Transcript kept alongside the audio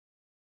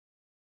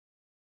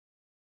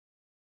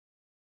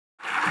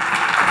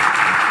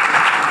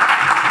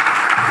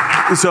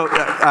So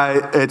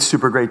it's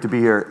super great to be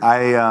here.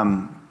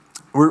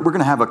 We're going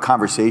to have a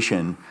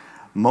conversation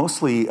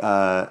mostly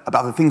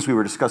about the things we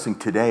were discussing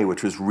today,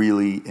 which was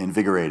really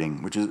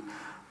invigorating, which is a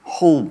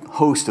whole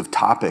host of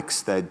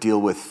topics that deal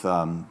with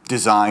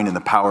design and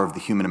the power of the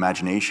human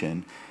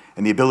imagination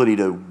and the ability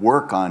to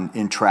work on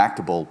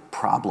intractable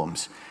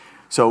problems.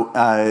 So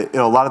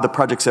a lot of the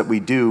projects that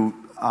we do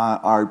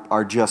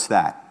are just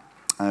that.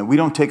 We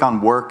don't take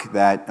on work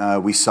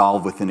that we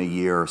solve within a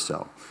year or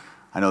so.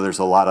 I know there's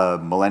a lot of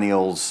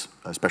millennials,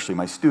 especially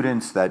my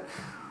students, that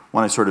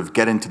want to sort of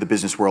get into the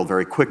business world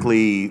very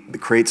quickly,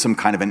 create some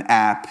kind of an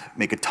app,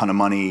 make a ton of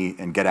money,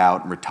 and get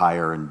out and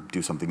retire and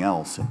do something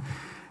else.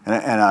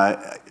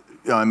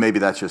 And maybe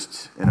that's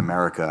just in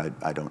America,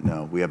 I don't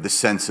know. We have this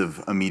sense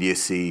of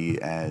immediacy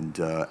and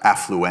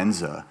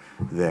affluenza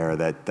there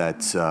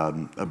that's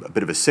a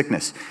bit of a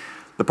sickness.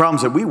 The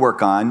problems that we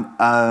work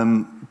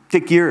on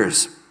take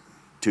years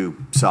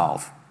to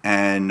solve,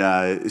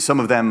 and some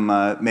of them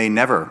may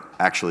never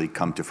actually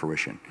come to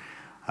fruition.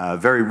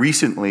 Very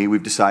recently,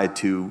 we've decided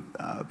to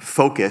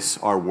focus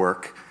our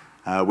work,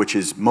 which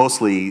is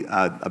mostly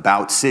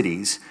about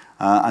cities,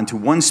 onto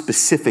one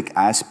specific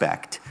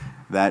aspect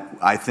that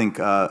I think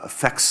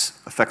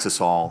affects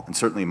us all, and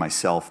certainly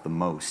myself the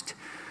most.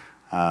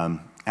 And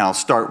I'll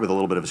start with a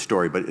little bit of a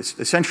story, but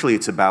essentially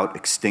it's about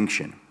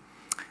extinction.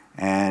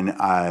 And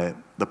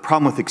the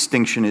problem with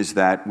extinction is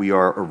that we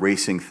are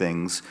erasing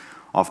things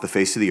off the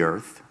face of the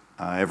earth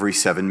every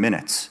 7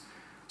 minutes.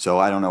 So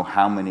I don't know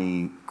how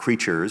many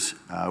creatures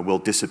will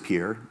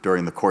disappear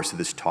during the course of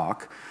this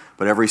talk,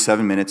 but every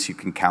 7 minutes you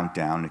can count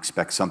down and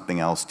expect something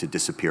else to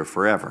disappear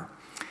forever.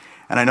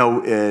 And I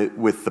know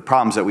with the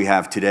problems that we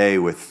have today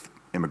with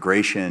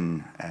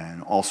immigration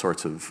and all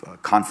sorts of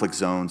conflict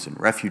zones and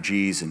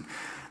refugees and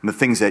the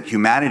things that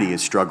humanity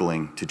is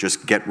struggling to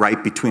just get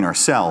right between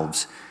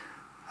ourselves,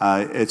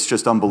 it's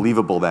just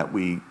unbelievable that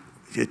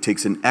it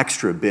takes an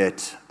extra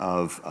bit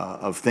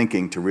of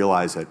thinking to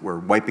realize that we're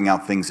wiping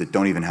out things that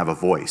don't even have a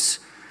voice,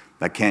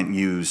 that can't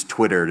use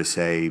Twitter to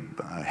say,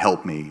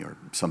 help me, or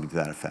something to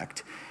that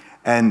effect.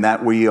 And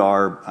that we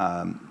are,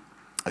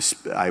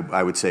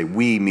 I would say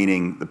we,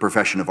 meaning the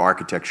profession of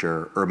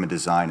architecture, urban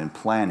design, and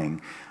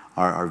planning,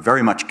 are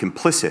very much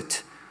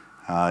complicit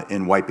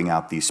in wiping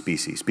out these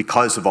species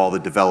because of all the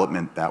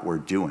development that we're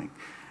doing.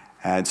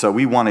 And so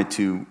we wanted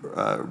to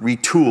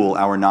retool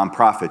our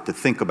nonprofit to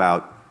think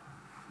about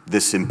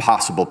this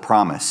impossible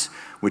promise,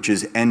 which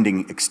is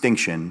ending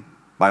extinction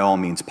by all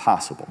means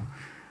possible.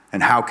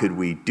 And how could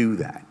we do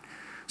that?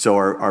 So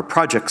our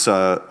projects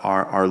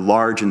are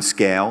large in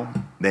scale.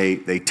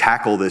 They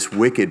tackle this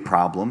wicked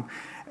problem.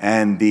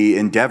 And the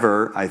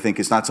endeavor, I think,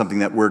 is not something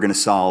that we're going to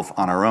solve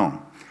on our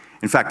own.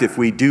 In fact, if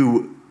we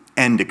do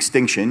end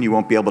extinction, you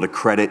won't be able to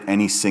credit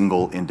any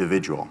single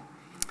individual.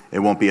 It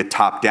won't be a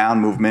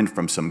top-down movement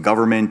from some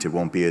government. It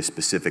won't be a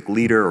specific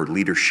leader or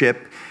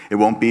leadership. It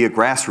won't be a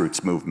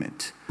grassroots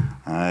movement.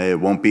 It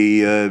won't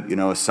be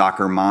a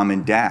soccer mom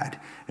and dad.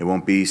 It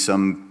won't be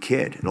some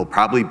kid. It'll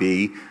probably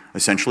be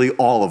essentially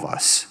all of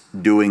us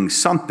doing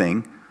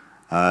something,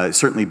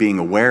 certainly being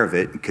aware of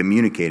it and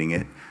communicating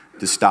it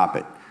to stop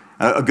it.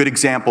 A good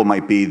example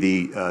might be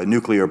the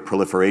nuclear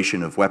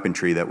proliferation of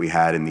weaponry that we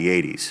had in the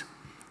 80s.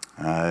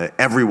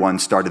 Everyone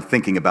started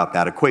thinking about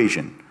that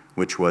equation,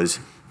 which was,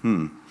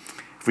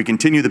 if we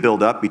continue the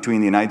buildup between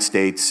the United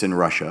States and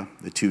Russia,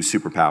 the two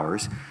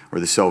superpowers, or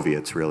the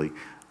Soviets really,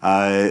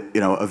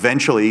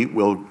 eventually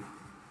we'll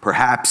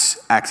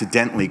perhaps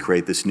accidentally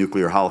create this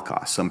nuclear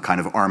holocaust, some kind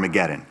of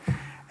Armageddon.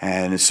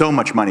 And so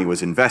much money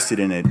was invested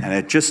in it, and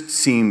it just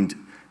seemed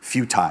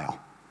futile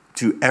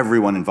to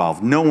everyone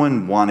involved. No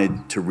one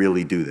wanted to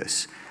really do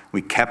this.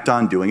 We kept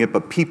on doing it,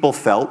 but people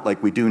felt,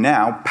 like we do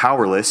now,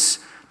 powerless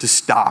to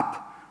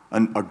stop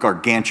a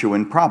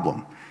gargantuan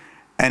problem.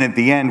 And at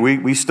the end,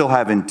 we still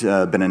haven't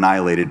been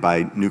annihilated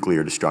by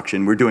nuclear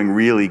destruction. We're doing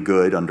really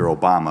good under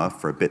Obama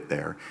for a bit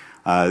there.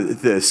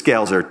 The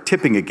scales are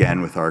tipping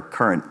again with our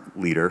current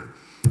leader.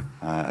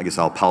 I guess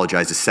I'll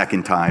apologize a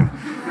second time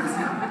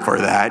for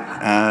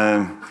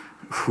that.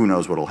 Who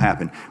knows what'll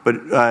happen?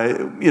 But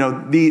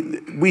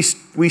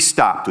we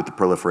stopped with the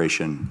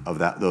proliferation of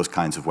those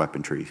kinds of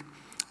weaponry.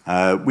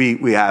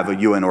 We have a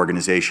UN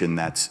organization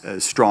that's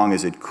as strong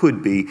as it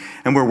could be,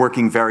 and we're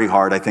working very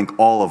hard, I think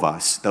all of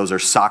us. Those are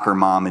soccer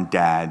mom and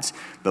dads.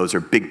 Those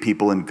are big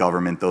people in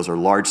government. Those are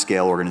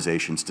large-scale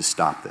organizations to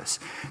stop this.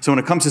 So when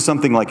it comes to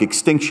something like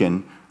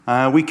extinction,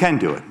 we can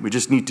do it. We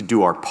just need to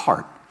do our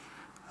part.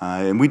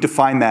 And we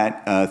define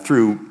that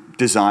through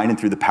design and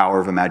through the power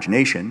of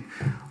imagination.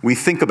 We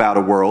think about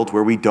a world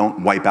where we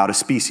don't wipe out a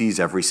species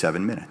every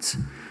 7 minutes.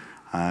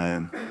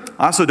 I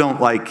also don't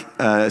like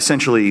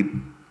essentially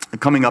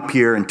coming up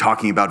here and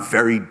talking about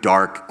very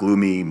dark,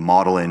 gloomy,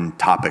 maudlin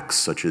topics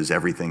such as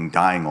everything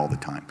dying all the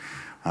time.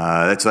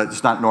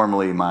 That's not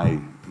normally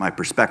my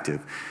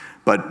perspective.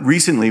 But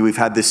recently we've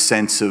had this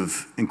sense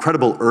of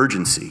incredible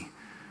urgency.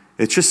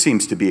 It just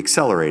seems to be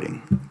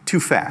accelerating too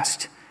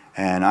fast.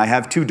 And I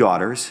have two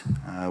daughters.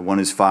 One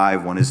is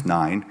 5, one is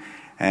 9.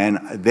 And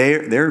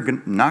they're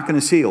not going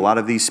to see a lot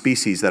of these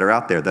species that are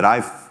out there that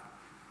I've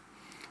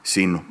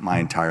seen my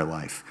entire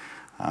life.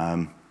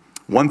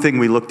 One thing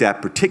we looked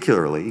at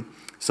particularly,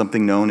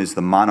 something known as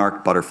the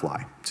monarch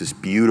butterfly. It's this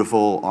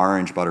beautiful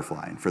orange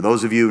butterfly. And for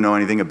those of you who know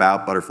anything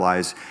about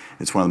butterflies,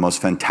 it's one of the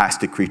most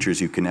fantastic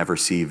creatures you can ever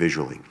see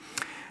visually.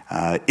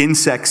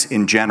 Insects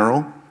in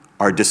general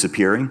are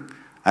disappearing.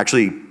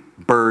 Actually,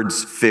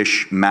 birds,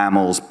 fish,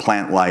 mammals,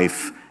 plant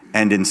life,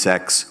 and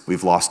insects,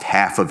 we've lost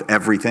half of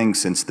everything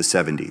since the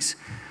 70s.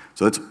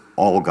 So it's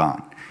all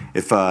gone.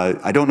 If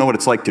I don't know what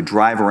it's like to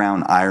drive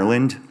around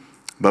Ireland,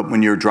 but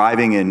when you're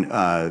driving in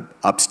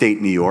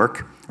upstate New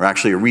York, or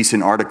actually a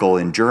recent article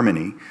in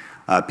Germany,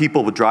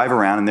 people would drive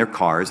around in their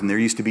cars, and there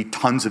used to be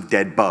tons of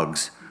dead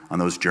bugs on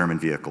those German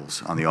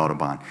vehicles on the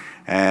Autobahn.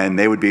 And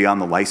they would be on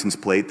the license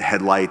plate, the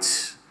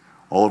headlights,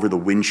 all over the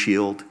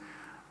windshield.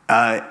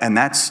 And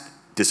that's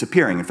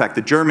disappearing. In fact,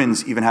 the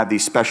Germans even have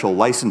these special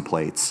license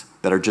plates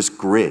that are just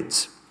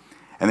grids.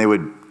 And they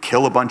would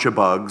kill a bunch of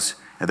bugs,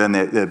 and then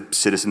the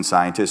citizen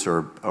scientist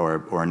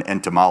or an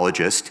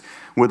entomologist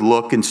would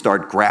look and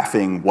start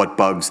graphing what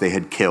bugs they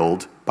had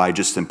killed by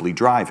just simply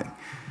driving.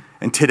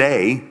 And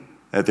today,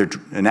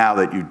 now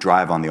that you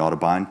drive on the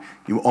Autobahn,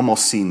 you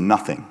almost see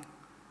nothing.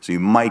 So you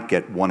might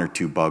get 1 or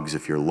 2 bugs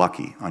if you're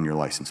lucky on your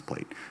license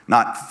plate,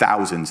 not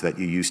thousands that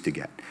you used to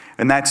get.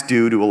 And that's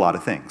due to a lot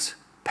of things: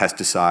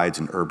 pesticides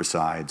and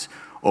herbicides,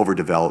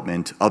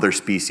 overdevelopment, other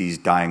species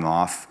dying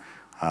off,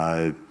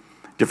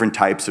 different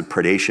types of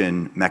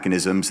predation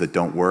mechanisms that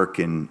don't work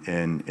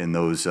in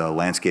those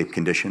landscape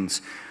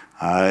conditions,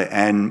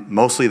 and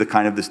mostly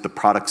the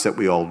products that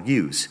we all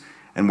use,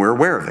 and we're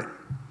aware of it.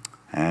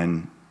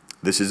 And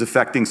this is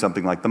affecting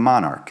something like the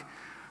monarch.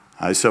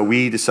 So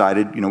we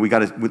decided,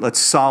 let's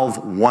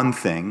solve one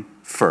thing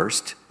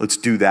first. Let's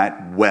do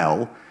that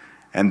well.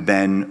 And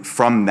then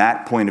from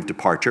that point of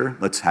departure,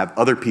 let's have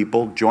other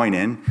people join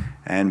in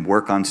and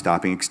work on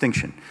stopping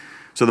extinction.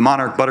 So the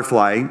monarch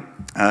butterfly,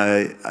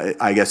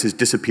 I guess, is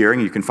disappearing.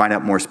 You can find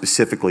out more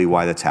specifically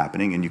why that's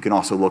happening. And you can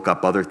also look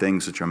up other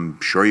things, which I'm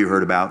sure you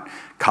heard about: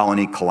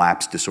 colony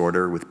collapse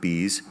disorder with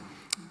bees.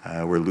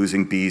 We're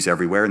losing bees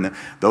everywhere. And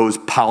those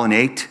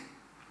pollinate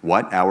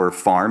our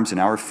farms and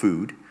our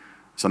food.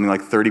 Something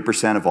like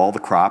 30% of all the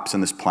crops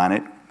on this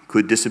planet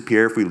could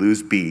disappear if we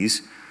lose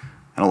bees,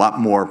 and a lot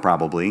more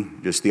probably.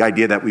 Just the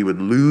idea that we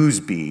would lose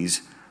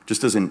bees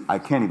just I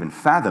can't even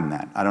fathom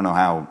that. I don't know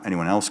how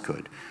anyone else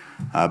could.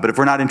 But if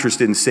we're not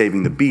interested in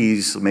saving the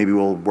bees, maybe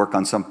we'll work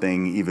on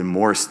something even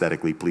more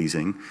aesthetically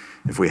pleasing.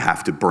 If we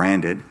have to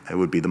brand it, it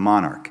would be the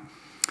monarch.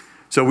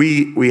 So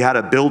we had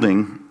a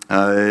building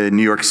in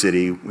New York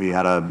City. We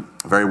had a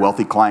very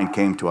wealthy client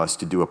came to us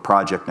to do a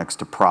project next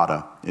to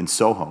Prada in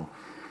Soho.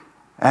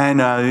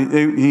 And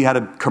he had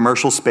a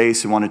commercial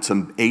space and wanted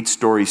some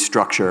 8-story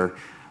structure,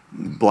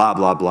 blah,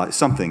 blah, blah,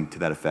 something to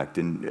that effect.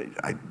 And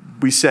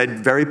we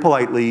said very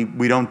politely,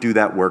 we don't do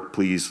that work,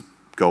 please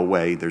go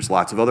away. There's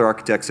lots of other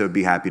architects that would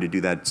be happy to do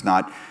that. It's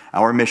not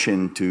our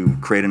mission to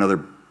create another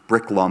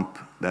brick lump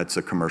that's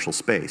a commercial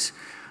space.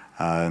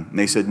 And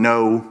they said,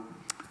 no,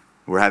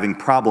 we're having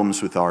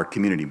problems with our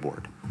community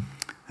board.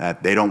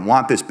 They don't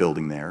want this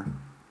building there,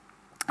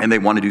 and they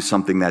want to do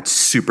something that's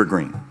super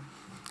green.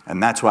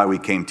 And that's why we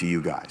came to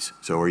you guys.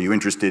 So are you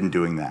interested in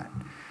doing that?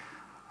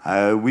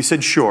 We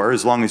said, sure,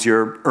 as long as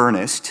you're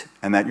earnest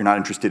and that you're not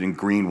interested in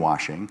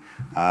greenwashing,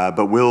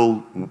 but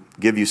we'll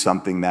give you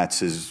something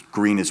that's as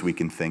green as we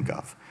can think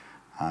of.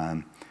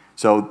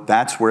 So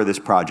that's where this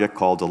project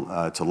called,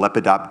 it's a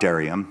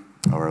Lepidopterium,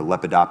 or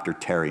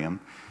Lepidopterarium.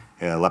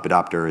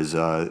 Lepidopter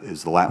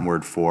is the Latin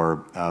word for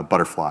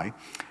butterfly.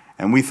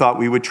 And we thought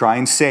we would try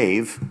and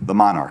save the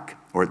monarch,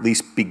 or at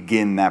least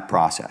begin that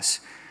process.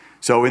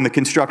 So in the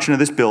construction of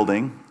this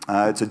building,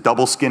 it's a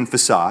double-skin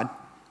facade.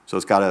 So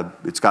it's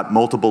got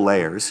multiple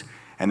layers,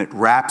 and it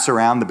wraps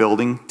around the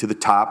building to the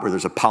top where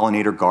there's a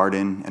pollinator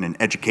garden and an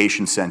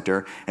education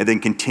center, and then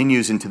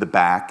continues into the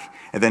back,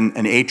 and then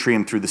an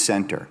atrium through the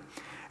center.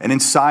 And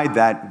inside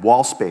that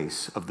wall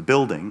space of the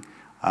building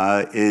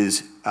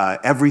is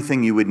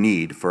everything you would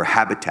need for a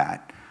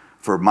habitat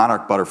for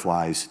monarch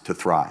butterflies to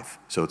thrive.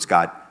 So it's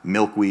got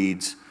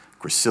milkweeds,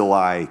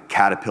 gracilli,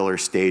 caterpillar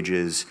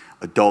stages,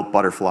 adult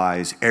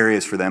butterflies,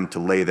 areas for them to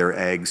lay their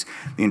eggs.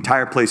 The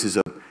entire place is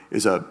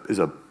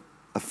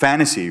a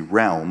fantasy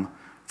realm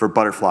for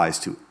butterflies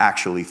to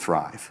actually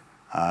thrive.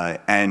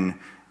 And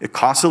it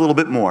costs a little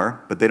bit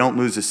more, but they don't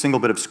lose a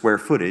single bit of square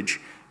footage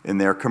in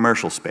their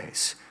commercial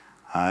space.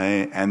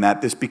 And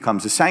that this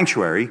becomes a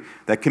sanctuary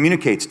that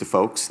communicates to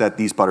folks that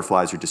these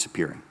butterflies are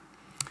disappearing.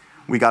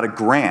 We got a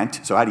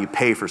grant, so how do you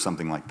pay for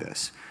something like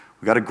this?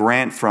 We got a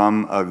grant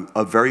from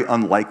a very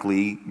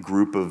unlikely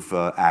group of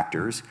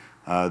actors,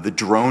 the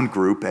drone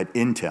group at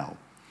Intel.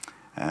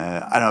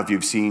 I don't know if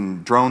you've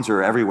seen, drones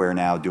are everywhere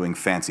now doing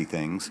fancy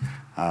things,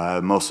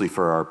 mostly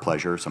for our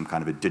pleasure, some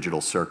kind of a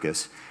digital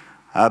circus.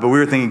 But we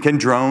were thinking, can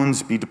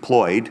drones be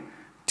deployed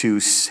to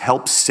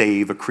help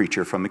save a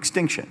creature from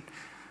extinction?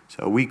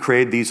 So we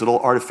created these little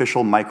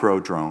artificial micro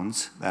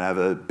drones that have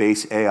a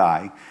base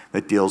AI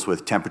that deals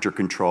with temperature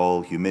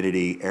control,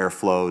 humidity,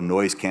 airflow,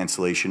 noise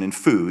cancellation, and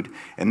food,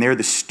 and they're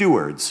the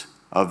stewards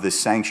of this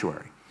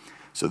sanctuary.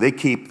 So they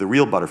keep the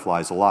real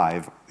butterflies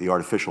alive, the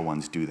artificial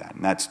ones do that.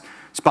 And that's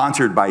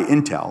sponsored by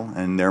Intel,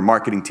 and their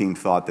marketing team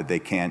thought that they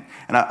can't,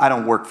 and I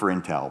don't work for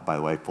Intel, by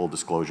the way, full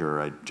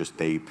disclosure,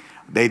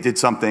 they did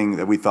something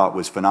that we thought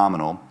was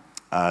phenomenal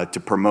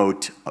to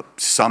promote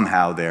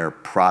somehow their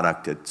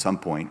product at some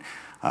point,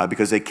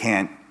 because they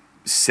can't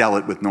sell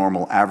it with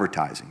normal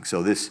advertising.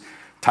 So this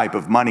type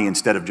of money,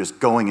 instead of just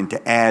going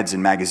into ads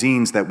in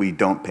magazines that we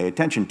don't pay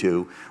attention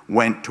to,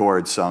 went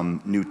towards some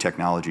new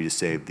technology to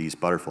save these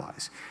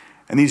butterflies.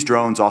 And these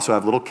drones also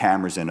have little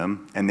cameras in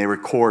them, and they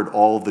record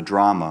all the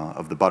drama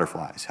of the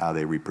butterflies, how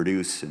they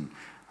reproduce and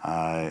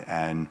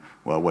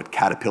well, what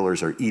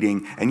caterpillars are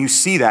eating. And you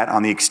see that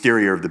on the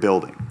exterior of the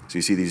building. So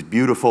you see these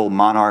beautiful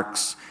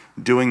monarchs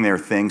doing their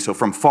thing. So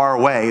from far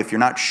away, if you're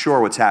not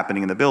sure what's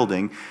happening in the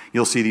building,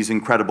 you'll see these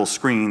incredible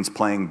screens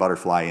playing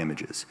butterfly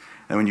images.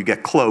 And when you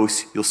get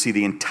close, you'll see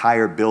the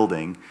entire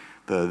building,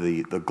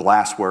 the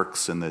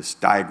glassworks and this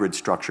diagrid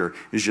structure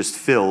is just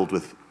filled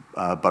with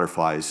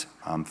butterflies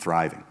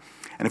thriving.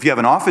 And if you have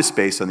an office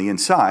space on the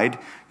inside,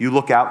 you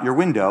look out your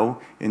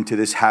window into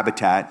this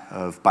habitat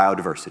of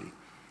biodiversity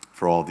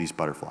for all of these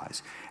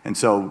butterflies. And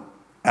so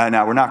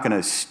now we're not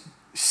going to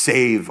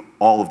save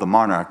all of the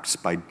monarchs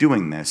by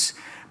doing this,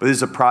 but this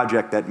is a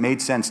project that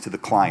made sense to the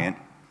client,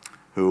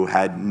 who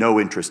had no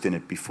interest in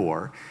it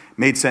before,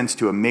 made sense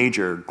to a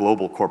major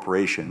global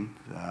corporation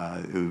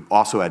who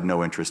also had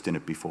no interest in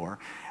it before,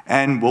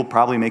 and will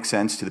probably make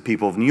sense to the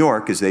people of New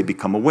York as they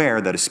become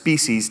aware that a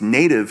species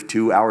native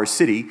to our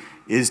city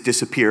is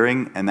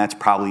disappearing, and that's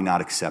probably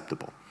not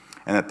acceptable,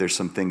 and that there's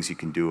some things you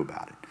can do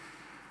about it.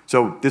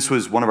 So this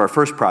was one of our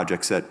first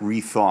projects that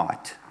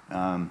rethought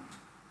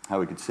how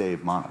we could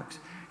save monarchs.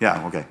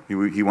 Yeah, okay,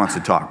 he wants to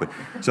talk, but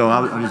so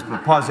I'll just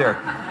pause there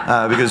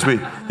because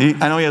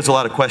I know he has a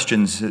lot of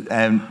questions,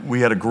 and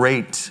we had a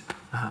great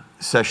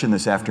session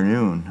this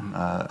afternoon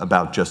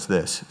about just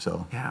this.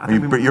 So yeah,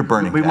 you're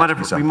burning. We might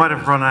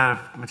have run out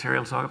of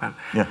material to talk about.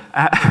 Yeah.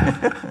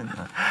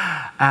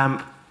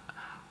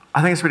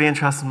 I think it's really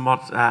interesting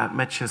what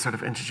Mitch is sort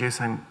of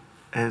introducing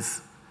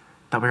is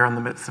that we're in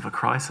the midst of a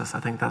crisis. I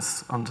think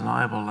that's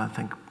undeniable. I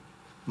think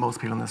most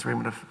people in this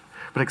room would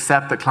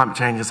accept that climate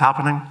change is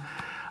happening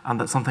and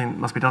that something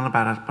must be done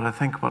about it. But I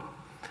think what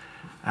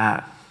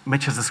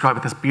Mitch has described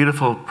with this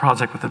beautiful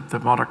project with the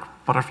Monarch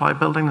Butterfly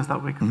Building, is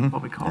that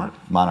what we call it?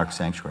 Monarch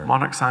Sanctuary.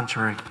 Monarch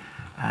Sanctuary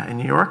in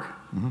New York.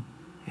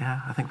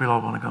 Yeah, I think we'll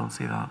all want to go and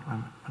see that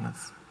when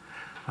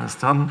it's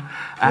done.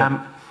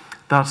 Yeah.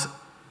 That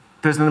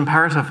there's an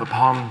imperative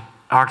upon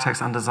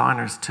architects and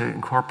designers to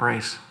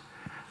incorporate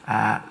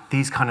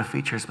these kind of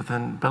features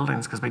within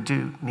buildings, because we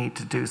do need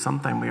to do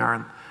something. We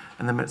are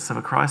in the midst of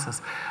a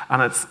crisis.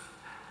 And it's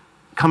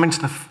coming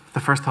to the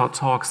First Thought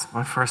talks,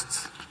 my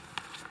first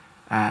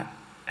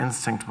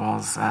instinct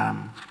was,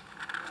 and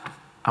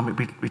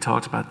we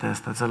talked about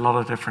this, there's a lot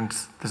of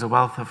there's a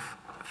wealth of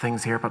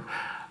things here, but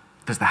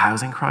there's the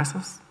housing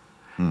crisis,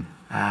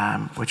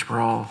 which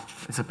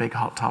it's a big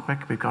hot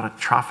topic. We've got a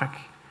traffic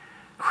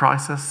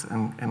crisis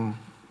in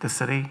the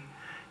city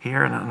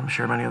here, and I'm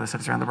sure many other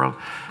cities around the world.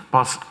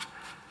 But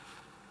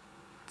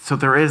so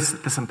there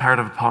is this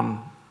imperative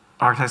upon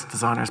architects,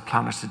 designers,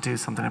 planners to do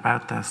something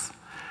about this.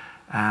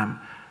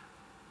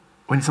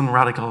 We need some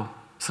radical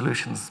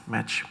solutions,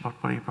 Mitch. What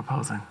are you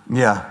proposing?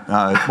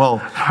 Yeah, well,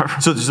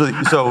 so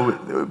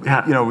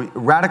yeah. You know,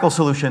 radical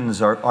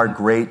solutions are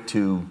great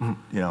to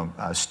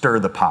stir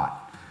the pot.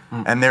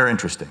 And they're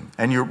interesting.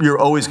 And you're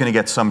always going to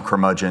get some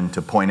curmudgeon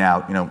to point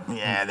out,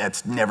 yeah,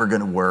 that's never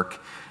going to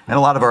work. And a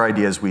lot of our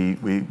ideas,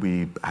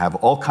 we have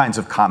all kinds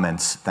of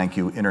comments, thank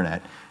you,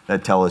 Internet,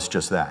 that tell us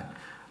just that.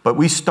 But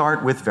we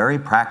start with very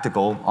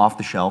practical,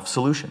 off-the-shelf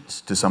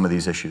solutions to some of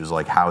these issues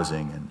like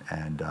housing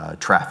and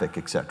traffic,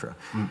 et cetera.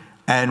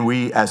 And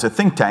we, as a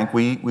think tank,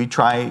 we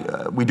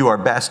do our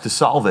best to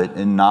solve it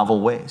in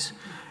novel ways.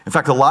 In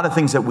fact, a lot of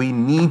things that we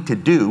need to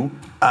do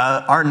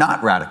are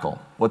not radical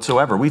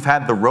whatsoever. We've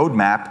had the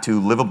roadmap to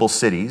livable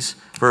cities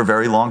for a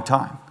very long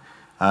time.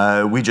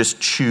 We just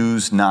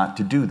choose not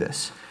to do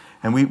this.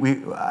 And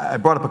I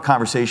brought up a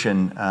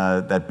conversation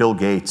that Bill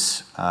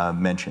Gates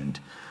mentioned,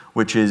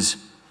 which is,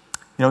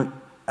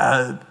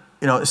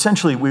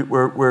 essentially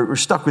we're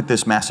stuck with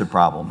this massive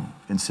problem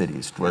in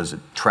cities. Was it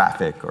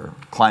traffic or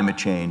climate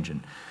change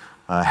and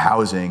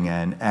housing?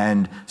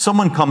 And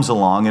someone comes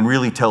along and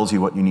really tells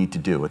you what you need to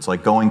do. It's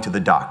like going to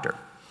the doctor.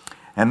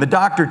 And the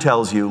doctor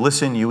tells you,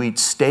 listen, you eat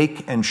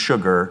steak and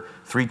sugar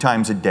 3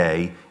 times a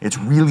day. It's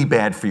really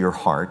bad for your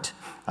heart.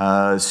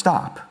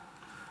 Stop.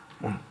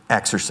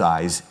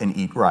 Exercise and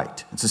eat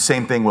right. It's the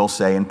same thing we'll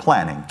say in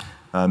planning.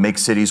 Make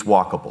cities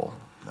walkable.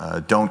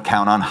 Don't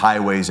count on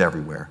highways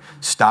everywhere.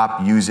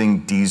 Stop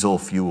using diesel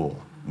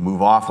fuel.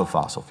 Move off of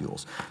fossil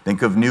fuels.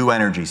 Think of new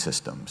energy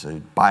systems,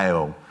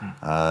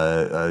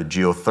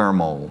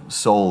 geothermal,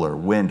 solar,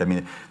 wind. I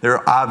mean, there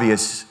are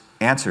obvious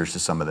answers to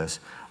some of this.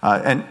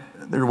 And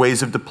there are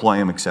ways of deploying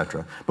them, et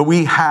cetera. But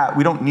we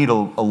don't need a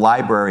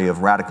library of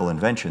radical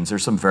inventions.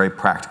 There's some very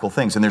practical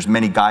things. And there's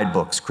many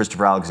guidebooks,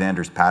 Christopher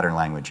Alexander's Pattern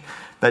Language,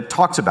 that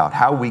talks about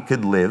how we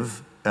could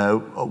live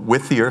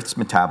with the Earth's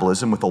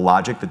metabolism, with a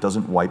logic that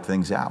doesn't wipe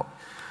things out.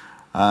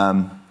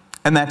 And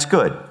that's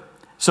good.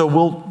 So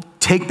we'll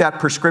take that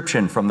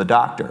prescription from the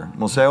doctor.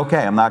 We'll say, okay,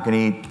 I'm not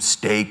going to eat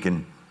steak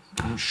and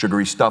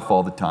sugary stuff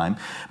all the time.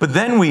 But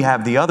then we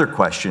have the other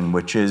question,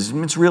 which is,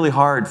 it's really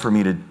hard for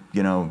me to,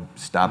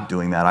 stop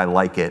doing that. I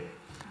like it.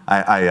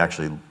 I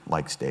actually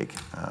like steak.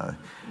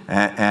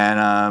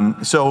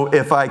 So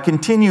if I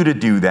continue to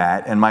do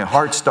that and my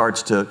heart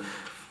starts to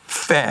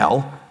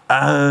fail,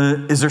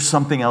 is there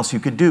something else you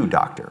could do,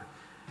 doctor?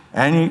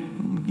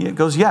 And he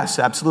goes, yes,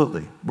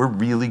 absolutely. We're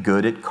really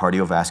good at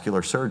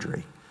cardiovascular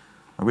surgery.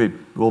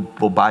 We'll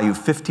buy you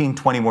 15,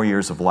 20 more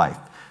years of life.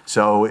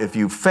 So if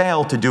you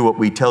fail to do what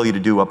we tell you to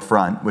do up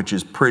front, which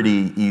is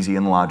pretty easy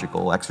and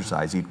logical,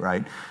 exercise, eat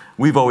right,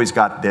 we've always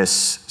got this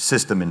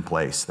system in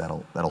place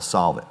that'll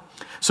solve it.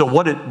 So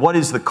what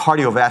is the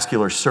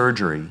cardiovascular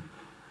surgery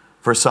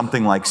for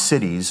something like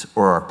cities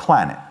or our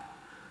planet?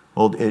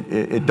 Well,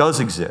 it does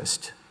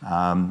exist.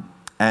 And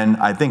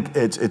I think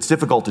it's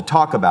difficult to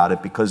talk about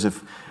it because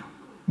if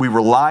we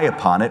rely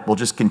upon it, we'll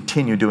just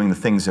continue doing the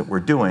things that we're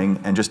doing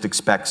and just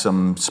expect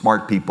some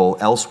smart people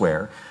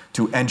elsewhere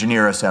to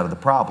engineer us out of the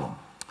problem.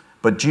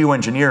 But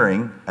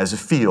geoengineering as a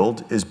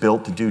field is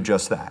built to do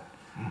just that.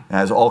 It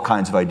has all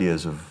kinds of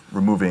ideas of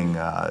removing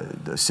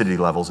the acidity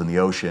levels in the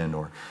ocean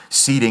or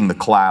seeding the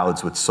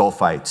clouds with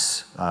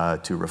sulfites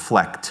to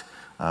reflect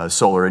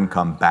solar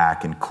income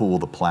back and cool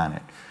the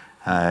planet.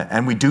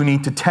 And we do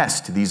need to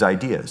test these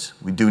ideas.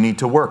 We do need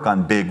to work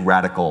on big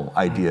radical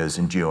ideas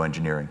in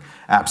geoengineering.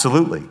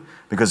 Absolutely.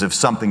 Because if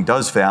something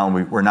does fail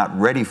and we're not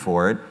ready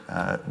for it,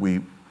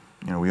 we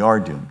are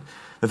doomed.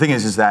 The thing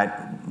is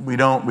that we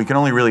can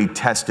only really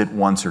test it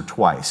once or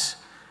twice.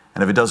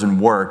 And if it doesn't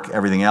work,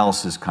 everything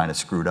else is kind of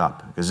screwed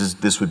up. Because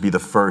this would be the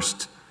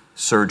first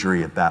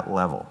surgery at that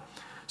level.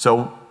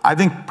 So I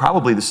think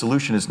probably the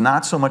solution is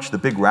not so much the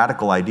big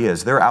radical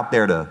ideas. They're out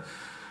there to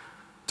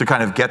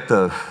kind of get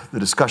the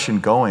discussion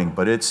going,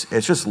 but it's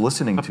just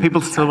listening to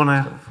people still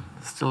gonna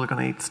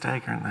eat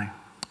steak, aren't they?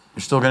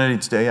 You're still gonna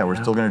eat steak, yeah. We're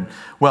still gonna.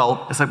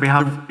 Well, it's like we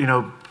have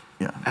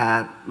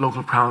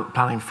local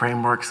planning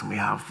frameworks, and we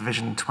have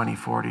Vision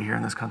 2040 here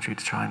in this country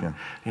to try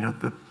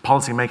and the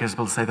policymakers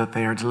will say that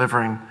they are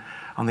delivering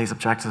on these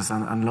objectives,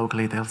 and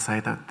locally they'll say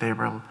that they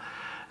will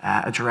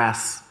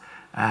address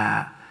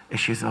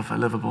issues of a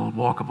livable,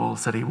 walkable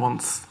city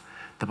once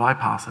the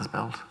bypass is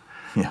built.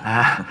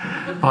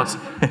 Yeah. But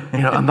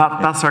and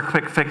that's our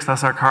quick fix.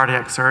 That's our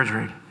cardiac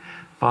surgery.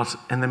 But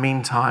in the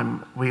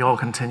meantime, we all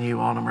continue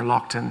on, and we're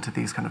locked into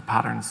these kind of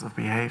patterns of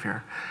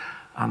behaviour.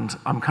 And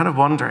I'm kind of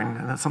wondering,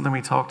 and it's something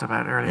we talked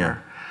about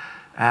earlier.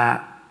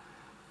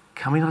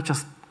 Can we not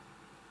just,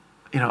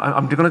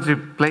 I'm going to do a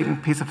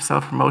blatant piece of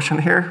self-promotion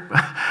here.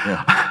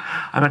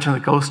 I mentioned the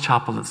ghost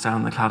chapel that's down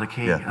in the Claddagh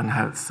Quay and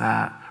how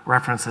it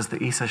references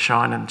the Isa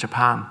Shrine in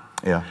Japan,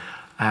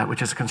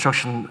 which is a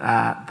construction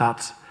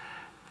that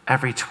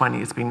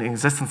it's been in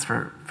existence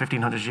for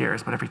 1,500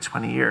 years, but every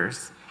 20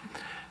 years,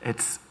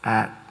 it's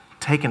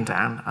taken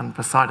down, and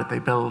beside it they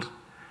build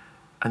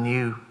a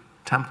new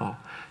temple.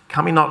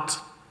 Can we not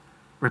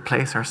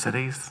replace our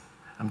cities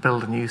and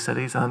build new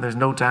cities, and there's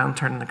no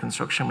downturn in the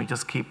construction? We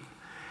just keep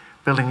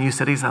building new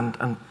cities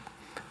and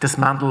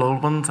dismantle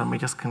old ones, and we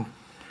just can.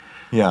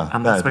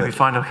 And that's where we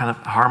find a kind of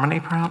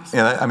harmony, perhaps?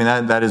 Yeah, I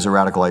mean, that is a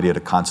radical idea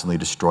to constantly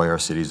destroy our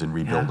cities and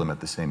rebuild them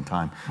at the same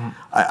time.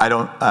 I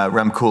don't,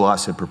 Rem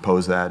Koolhaas had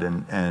proposed that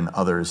and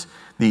others.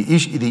 The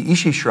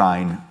Ishi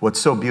Shrine,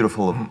 what's so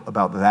beautiful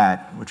about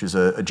that, which is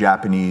a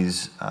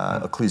Japanese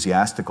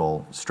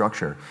ecclesiastical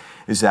structure,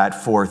 is that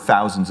for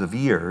thousands of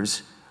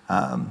years,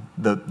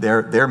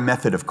 their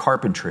method of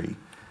carpentry,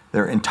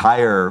 their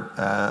entire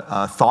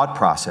thought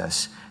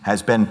process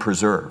has been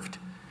preserved.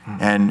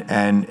 And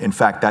in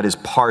fact, that is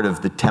part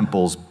of the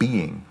temple's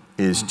being,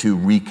 is to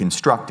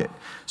reconstruct it.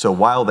 So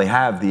while they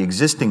have the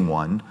existing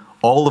one,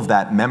 all of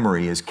that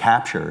memory is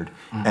captured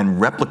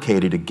and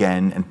replicated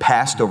again and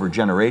passed over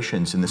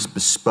generations in this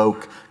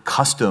bespoke,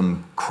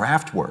 custom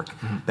craft work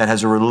that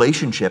has a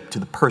relationship to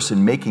the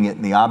person making it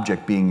and the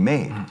object being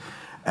made,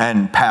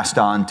 and passed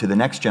on to the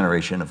next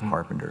generation of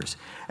carpenters.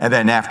 And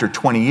then after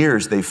 20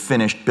 years, they've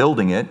finished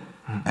building it,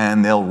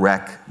 and they'll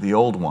wreck the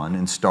old one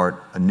and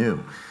start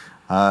anew.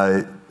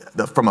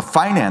 From a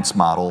finance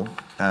model,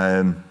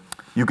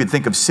 you could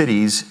think of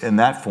cities in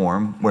that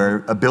form,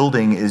 where a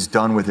building is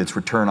done with its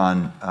return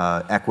on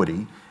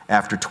equity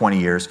after 20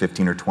 years,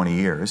 15 or 20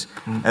 years,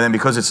 and then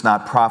because it's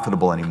not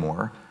profitable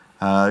anymore,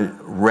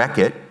 wreck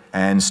it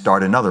and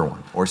start another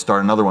one, or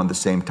start another one at the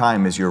same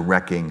time as you're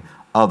wrecking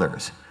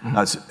others.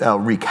 That'll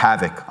wreak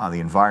havoc on the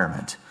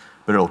environment,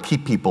 but it'll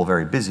keep people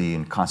very busy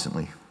and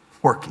constantly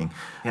working.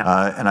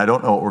 And I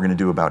don't know what we're going to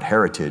do about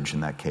heritage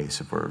in that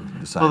case if we're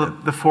deciding. Well,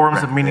 the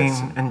forms of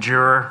meaning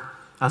endure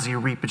as you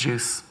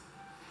reproduce,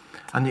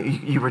 and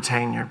you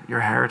retain your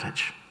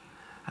heritage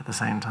at the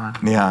same time.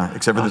 Yeah,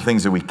 except for the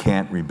things that we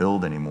can't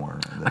rebuild anymore.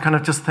 I kind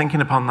of just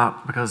thinking upon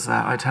that because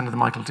I attended the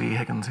Michael D.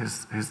 Higgins,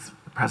 who's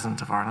the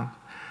president of Ireland.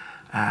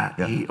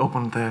 He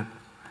opened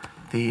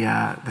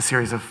the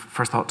series of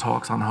First Thought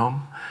talks on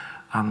home,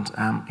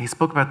 And he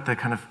spoke about the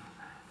kind of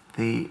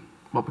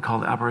what we call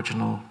the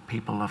Aboriginal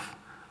people of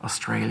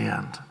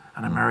Australia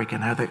and America,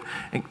 and how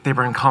they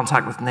were in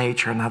contact with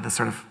nature and had this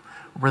sort of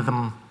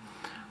rhythm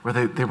where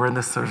they were in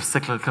this sort of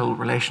cyclical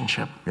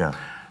relationship. Yeah.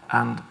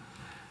 And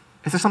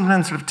is there something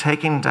in sort of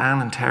taking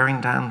down and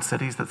tearing down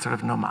cities that's sort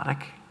of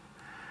nomadic,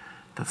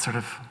 that sort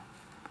of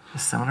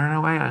is similar in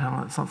a way? I don't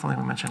know, it's not something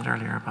we mentioned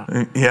earlier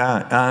about.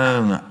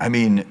 Yeah, I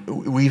mean,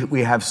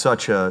 we have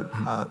such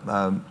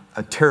a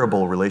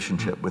terrible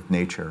relationship with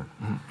nature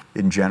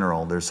in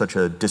general. There's such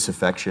a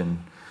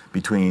disaffection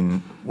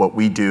between what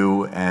we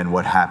do and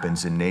what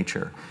happens in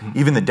nature.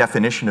 Even the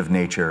definition of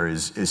nature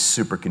is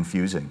super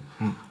confusing.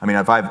 I mean,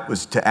 if I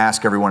was to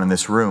ask everyone in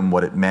this room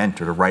what it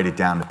meant or to write it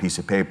down on a piece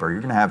of paper,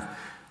 you're gonna have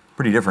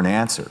pretty different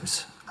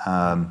answers.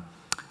 I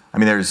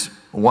mean, there's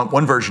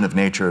one version of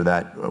nature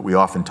that we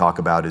often talk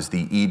about is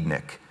the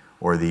Edenic,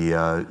 or the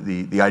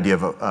idea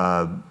of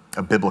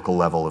a biblical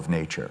level of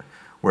nature,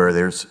 where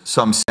there's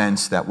some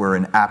sense that we're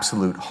in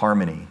absolute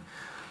harmony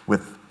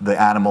with the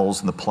animals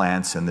and the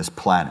plants and this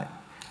planet.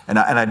 And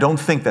I don't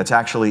think that's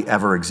actually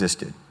ever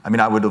existed. I mean,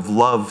 I would have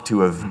loved to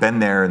have been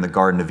there in the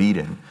Garden of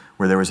Eden,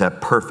 where there was that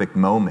perfect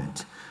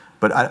moment,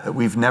 but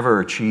we've never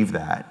achieved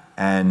that.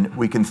 And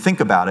we can think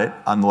about it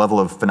on the level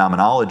of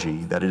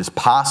phenomenology, that it is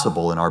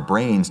possible in our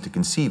brains to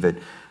conceive it,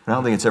 but I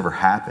don't think it's ever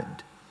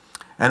happened.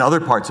 And other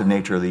parts of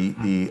nature,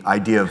 the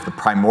idea of the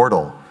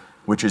primordial,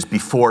 which is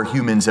before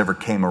humans ever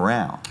came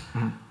around.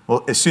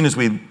 Well, as soon as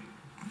we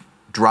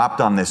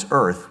dropped on this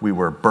earth, we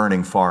were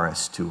burning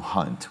forests to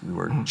hunt. We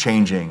were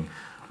changing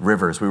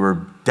rivers. We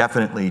were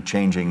definitely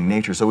changing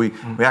nature. So we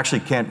actually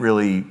can't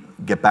really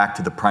get back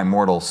to the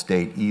primordial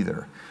state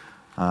either.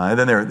 And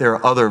then there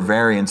are other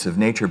variants of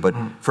nature, but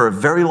for a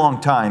very long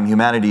time,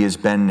 humanity has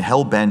been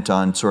hell-bent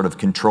on sort of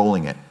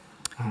controlling it.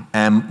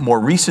 And more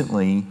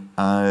recently,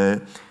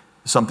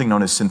 something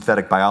known as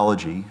synthetic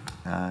biology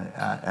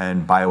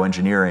and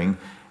bioengineering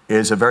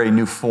is a very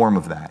new form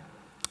of that.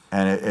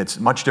 And it's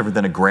much different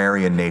than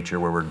agrarian nature,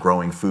 where we're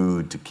growing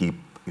food to keep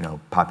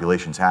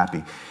populations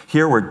happy.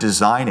 Here we're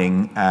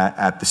designing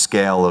at the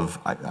scale of,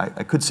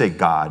 I could say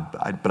God,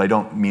 but I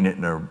don't mean it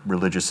in a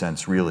religious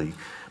sense really,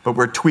 but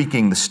we're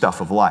tweaking the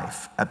stuff of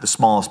life at the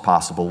smallest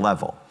possible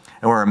level.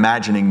 And we're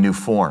imagining new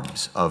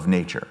forms of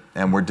nature.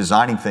 And we're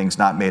designing things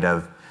not made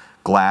of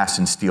glass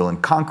and steel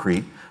and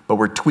concrete, but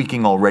we're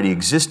tweaking already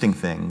existing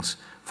things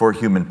for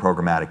human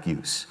programmatic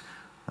use.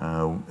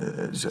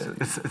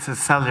 It's a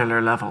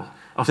cellular level.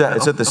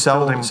 It's at the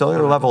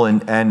cellular level,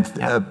 and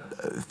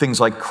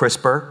things like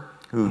CRISPR,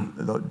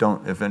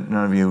 if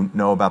none of you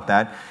know about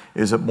that,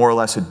 is more or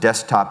less a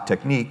desktop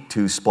technique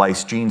to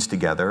splice genes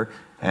together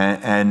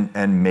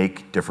and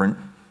make different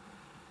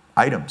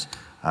items,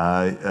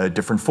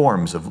 different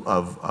forms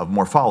of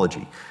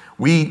morphology.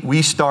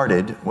 We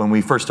started, when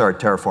we first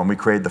started Terreform, we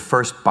created the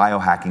first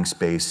biohacking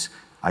space,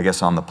 I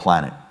guess, on the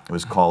planet. It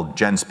was called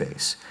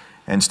GenSpace.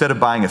 And instead of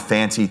buying a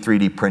fancy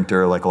 3D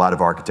printer like a lot of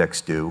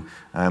architects do,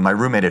 my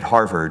roommate at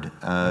Harvard,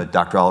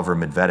 Dr. Oliver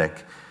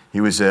Medvedik, he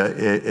was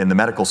in the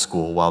medical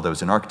school while there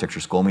was an architecture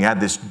school, and we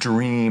had this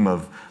dream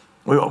of,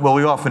 we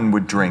often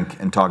would drink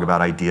and talk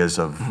about ideas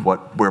of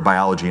where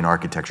biology and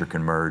architecture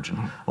can merge. And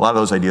a lot of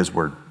those ideas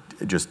were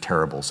just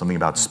terrible. Something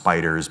about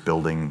spiders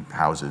building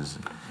houses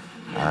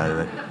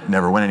that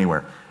never went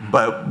anywhere.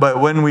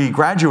 But when we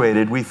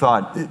graduated, we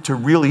thought, to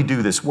really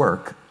do this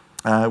work,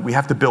 we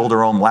have to build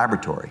our own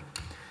laboratory.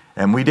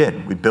 And we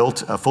did. We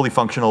built a fully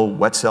functional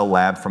wet cell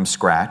lab from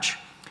scratch,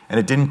 and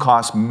it didn't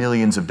cost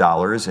millions of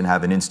dollars and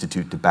have an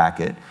institute to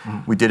back it.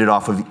 We did it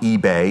off of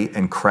eBay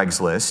and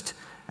Craigslist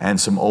and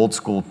some old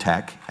school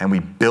tech, and we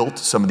built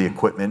some of the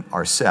equipment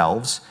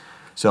ourselves.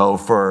 So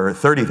for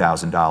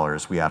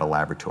 $30,000, we had a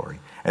laboratory.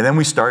 And then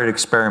we started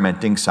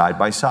experimenting side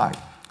by side.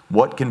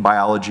 What can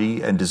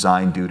biology and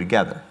design do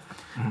together?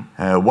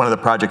 One of the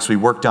projects we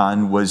worked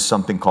on was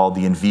something called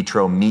the in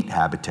vitro meat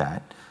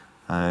habitat.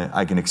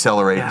 I can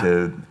accelerate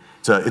to,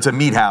 it's a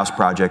meat house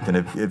project, and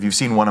if you've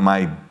seen one of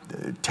my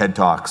TED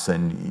Talks,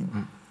 then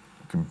you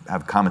can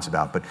have comments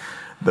about. But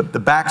the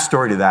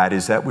backstory to that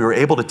is that we were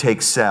able to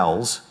take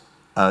cells,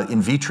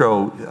 in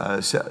vitro,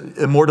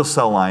 immortal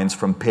cell lines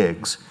from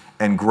pigs,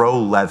 and grow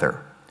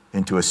leather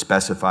into a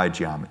specified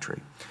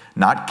geometry.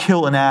 Not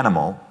kill an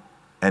animal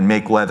and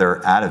make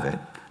leather out of it,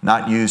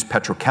 not use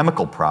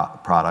petrochemical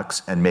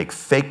products and make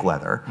fake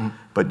leather,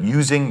 but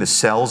using the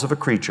cells of a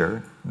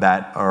creature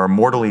that are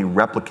immortally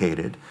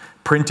replicated,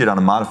 printed on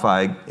a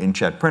modified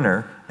inkjet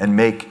printer, and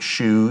make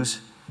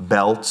shoes,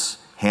 belts,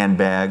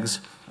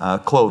 handbags,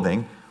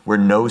 clothing, where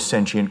no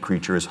sentient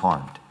creature is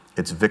harmed.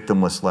 It's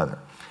victimless leather.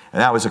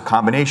 And that was a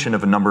combination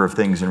of a number of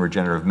things in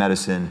regenerative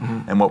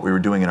medicine and what we were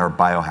doing in our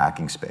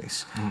biohacking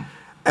space.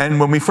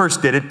 And when we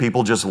first did it,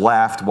 people just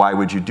laughed, why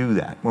would you do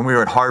that? When we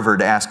were at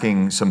Harvard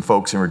asking some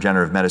folks in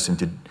regenerative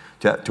medicine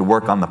to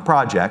work on the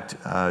project,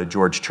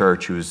 George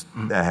Church, who's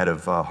the head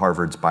of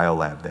Harvard's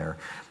biolab there,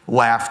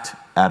 laughed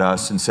at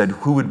us and said,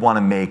 who would want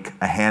to make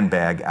a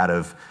handbag out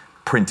of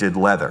printed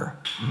leather?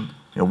 You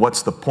know,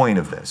 what's the point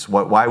of this?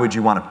 Why would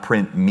you want to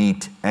print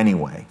meat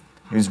anyway?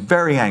 He was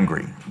very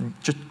angry.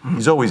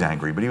 He's always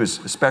angry, but he was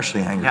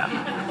especially angry.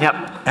 Yep.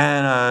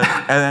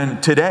 And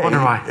then today,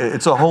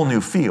 it's a whole new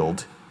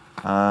field.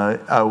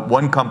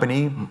 One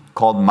company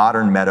called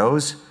Modern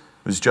Meadows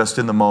was just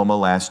in the MoMA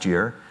last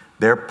year.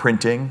 They're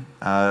printing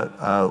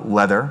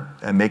leather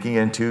and making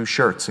it into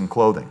shirts and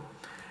clothing,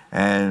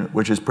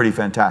 which is pretty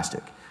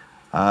fantastic.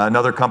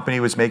 Another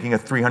company was making a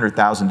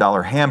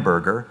 $300,000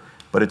 hamburger,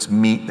 but it's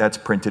meat that's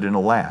printed in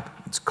a lab.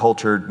 It's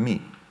cultured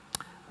meat.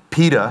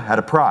 PETA had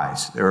a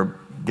prize. They were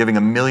giving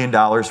 $1 million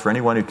for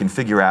anyone who can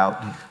figure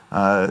out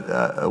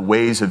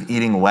ways of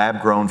eating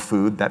lab-grown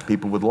food that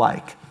people would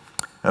like.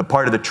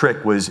 Part of the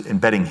trick was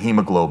embedding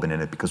hemoglobin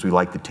in it because we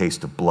like the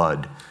taste of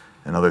blood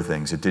and other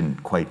things. It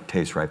didn't quite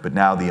taste right. But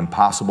now the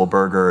Impossible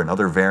Burger and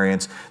other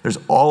variants, there's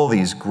all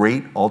these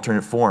great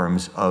alternate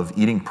forms of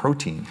eating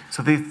protein.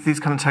 So these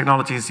kind of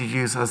technologies you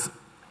use as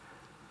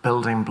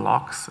building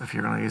blocks, if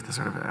you're going to use the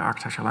sort of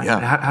architectural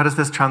language. Yeah. How does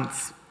this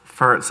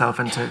transfer itself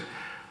into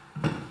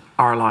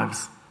our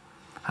lives?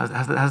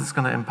 How's this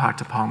going to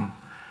impact upon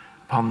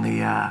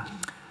the...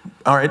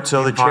 all right,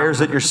 so the chairs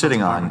that you're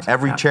sitting on,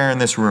 every chair in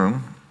this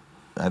room,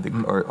 I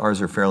think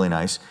ours are fairly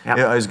nice,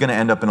 is going to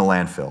end up in a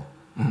landfill.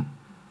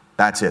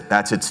 That's it.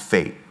 That's its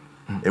fate.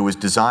 It was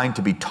designed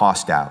to be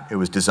tossed out. It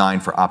was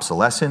designed for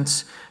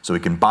obsolescence, so we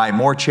can buy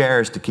more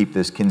chairs to keep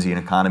this Keynesian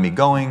economy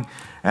going.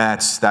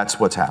 That's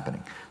what's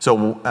happening.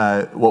 So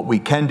what we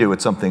can do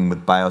with something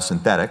with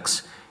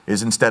biosynthetics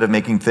is instead of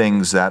making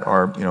things that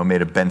are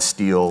made of bent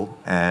steel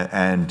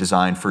and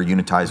designed for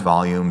unitized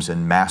volumes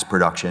and mass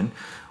production,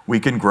 we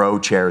can grow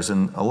chairs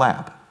in a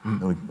lab.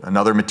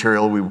 Another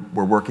material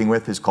we're working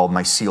with is called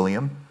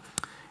mycelium.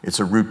 It's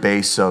a root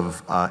base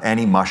of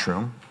any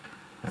mushroom.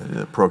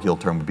 The parochial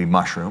term would be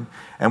mushroom.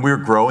 And we were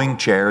growing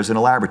chairs in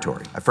a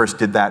laboratory. I first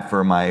did that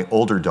for my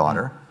older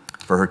daughter,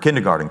 for her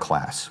kindergarten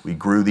class. We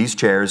grew these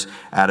chairs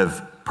out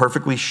of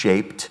perfectly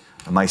shaped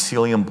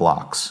mycelium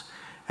blocks.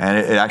 And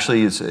it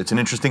actually is, it's an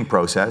interesting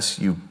process.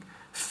 You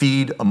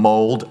feed a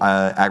mold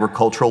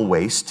agricultural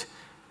waste,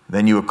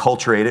 then you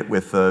acculturate it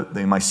with the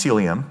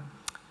mycelium,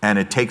 and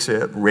it takes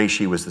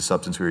reishi was the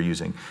substance we were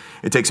using.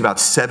 It takes about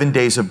 7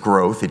 days of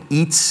growth. It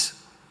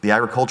eats the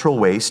agricultural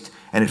waste,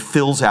 and it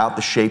fills out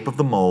the shape of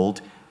the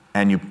mold,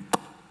 and you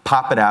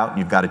pop it out, and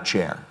you've got a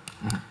chair.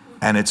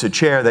 And it's a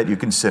chair that you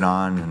can sit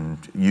on and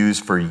use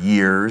for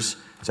years.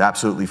 It's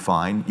absolutely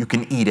fine. You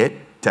can eat it,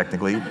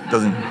 technically. It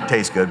doesn't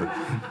taste good.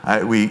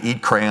 But we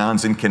eat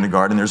crayons in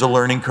kindergarten. There's a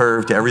learning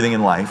curve to everything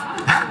in life.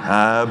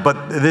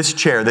 But this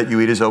chair that you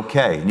eat is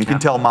okay. And you can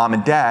tell mom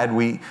and dad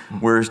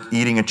we're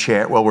eating a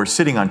chair, well, we're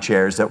sitting on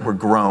chairs that were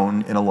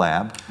grown in a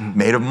lab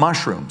made of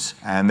mushrooms.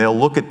 And they'll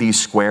look at these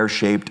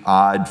square-shaped,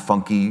 odd,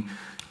 funky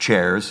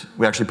chairs.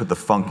 We actually put the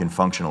funk in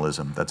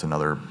functionalism. That's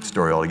another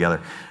story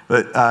altogether.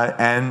 But,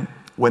 and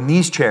when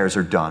these chairs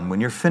are done, when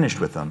you're finished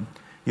with them,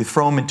 you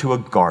throw them into a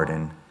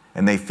garden,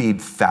 and they feed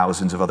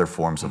thousands of other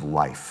forms of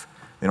life.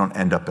 They don't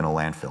end up in a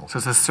landfill. So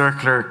it's a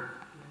circular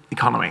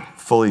economy.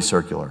 Fully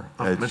circular.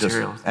 Of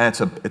materials. And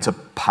it's a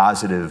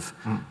positive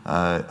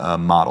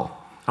model.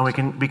 And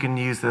we can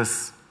use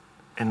this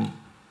in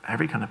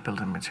every kind of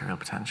building material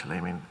potentially.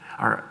 I mean,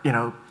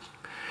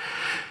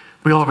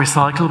 we all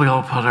recycle. We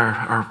all put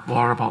our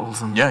water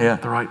bottles in the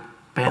right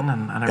bin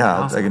and everything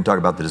else. I can talk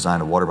about the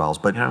design of water bottles,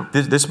 but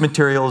this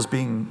material is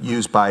being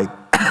used by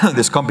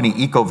this company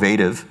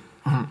Ecovative.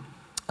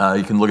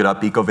 You can look it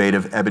up,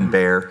 Ecovative, Eben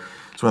Bayer.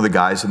 It's one of the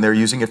guys, and they're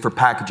using it for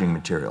packaging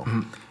material.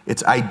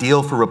 It's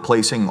ideal for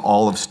replacing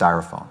all of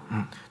styrofoam.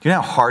 Do you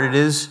know how hard it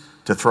is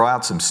to throw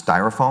out some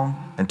styrofoam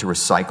and to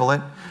recycle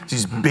it? It's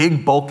these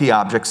big, bulky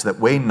objects that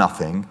weigh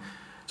nothing,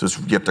 so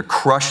you have to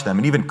crush them,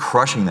 and even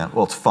crushing them,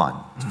 well, it's fun.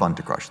 It's fun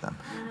to crush them,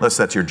 unless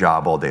that's your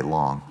job all day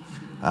long.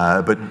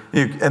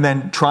 And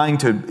then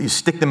you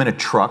stick them in a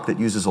truck that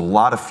uses a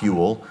lot of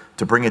fuel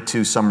to bring it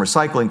to some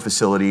recycling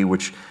facility,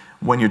 which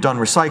when you're done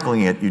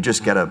recycling it, you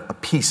just get a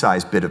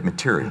pea-sized bit of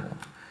material.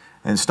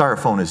 And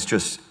styrofoam is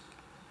just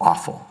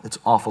awful. It's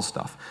awful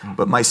stuff.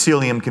 But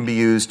mycelium can be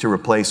used to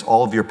replace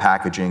all of your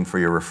packaging for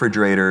your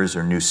refrigerators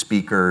or new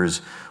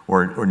speakers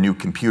or new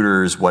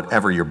computers,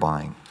 whatever you're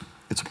buying.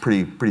 It's a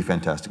pretty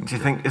fantastic material. Do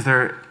you think, is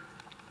there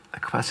a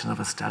question of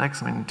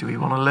aesthetics? I mean, do we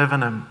want to live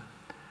in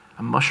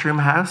a mushroom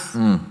house?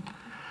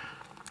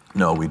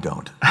 No, we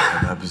don't.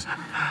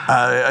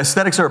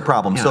 Aesthetics are a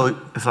problem. So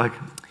it's like...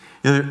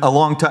 A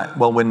long time,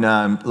 well, when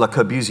Le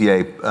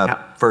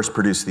Corbusier first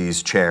produced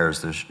these chairs,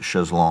 the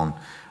Chaiselons,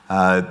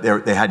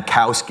 they had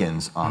cow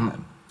skins on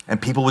them.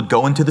 And people would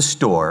go into the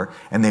store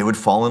and they would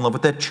fall in love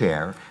with that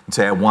chair and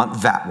say, I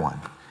want that one.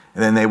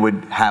 And then they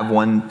would have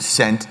one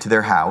sent to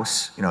their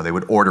house, they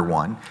would order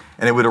one,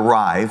 and it would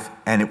arrive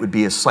and it would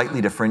be a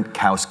slightly different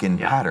cow skin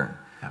pattern.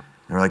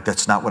 They were like,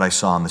 that's not what I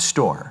saw in the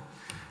store.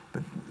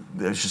 But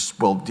there's just,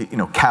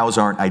 cows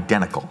aren't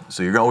identical,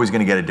 so you're always going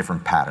to get a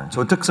different pattern.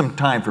 So it took some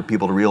time for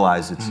people to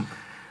realize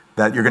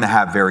that you're going to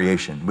have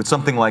variation. With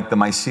something like the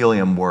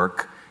mycelium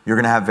work, you're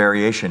going to have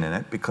variation in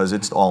it because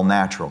it's all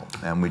natural,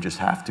 and we just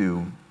have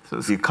to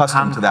be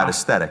accustomed to that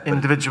aesthetic.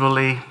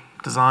 Individually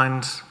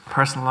designed,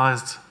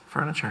 personalized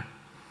furniture.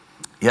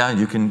 Yeah,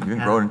 you can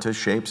grow it into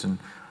shapes and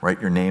write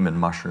your name in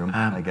mushroom,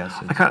 I guess.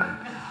 I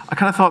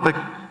kind of thought like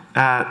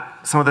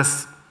some of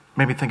this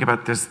made me think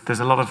about there's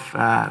a lot of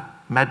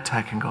med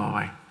tech in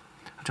Galway.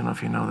 I don't know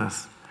if you know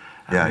this.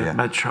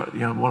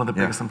 One of the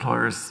biggest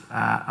employers,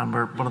 and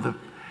we're one of the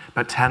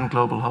about 10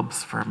 global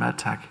hubs for med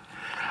tech.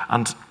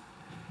 And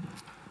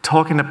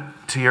talking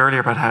to you earlier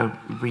about how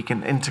we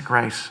can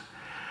integrate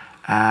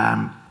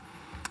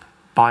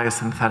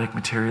biosynthetic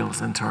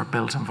materials into our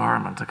built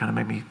environment, it kind of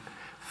made me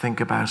think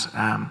about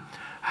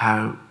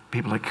how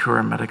people like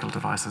Cure Medical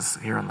Devices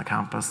here on the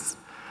campus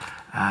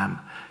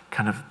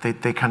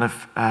they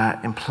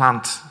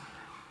implant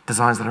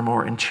designs that are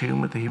more in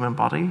tune with the human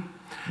body.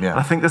 Yeah. And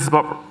I think this is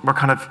what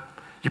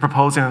you're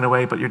proposing in a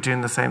way, but you're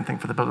doing the same thing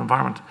for the built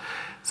environment.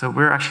 So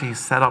we're actually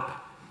set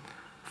up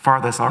for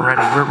this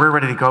already. We're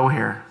ready to go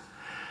here.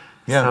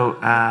 Yeah. So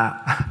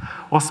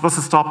what's supposed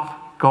to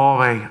stop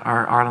Galway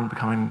or Ireland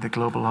becoming the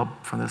global hub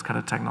for this kind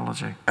of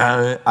technology?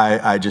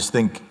 I just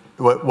think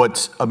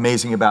what's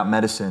amazing about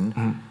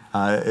medicine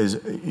is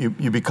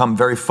you become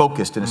very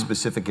focused in a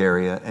specific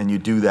area, and you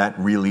do that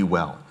really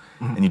well.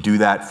 And you do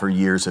that for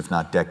years, if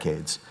not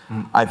decades.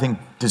 I think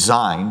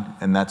design,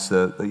 and that's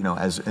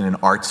as in an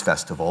arts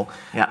festival,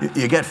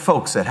 you get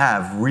folks that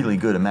have really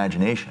good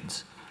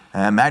imaginations.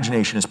 Your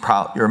imagination is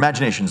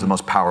the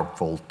most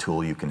powerful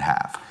tool you can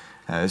have.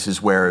 This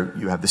is where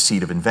you have the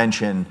seed of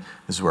invention.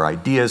 This is where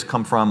ideas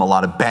come from. A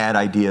lot of bad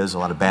ideas, a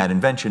lot of bad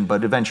invention,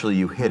 but eventually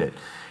you hit it.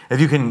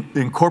 If you can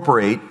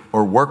incorporate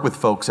or work with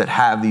folks that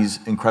have these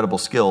incredible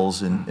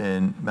skills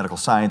in medical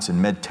science and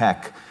med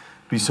tech,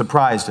 be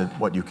surprised at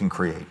what you can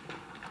create.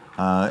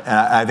 And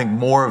I think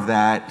more of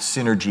that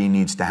synergy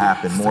needs to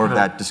happen, more of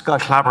that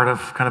discussion.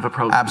 Collaborative kind of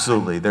approach.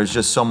 Absolutely. There's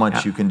just so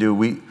much you can do.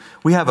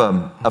 We have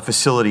a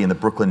facility in the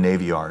Brooklyn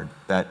Navy Yard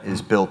that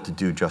is built to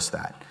do just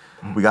that.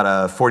 We got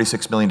a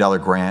 $46 million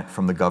grant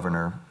from the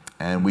governor,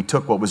 and we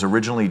took what was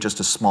originally just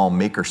a small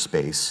maker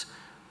space.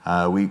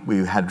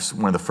 We had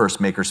one of the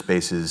first maker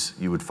spaces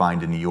you would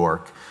find in New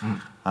York,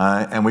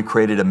 and we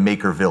created a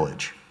maker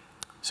village.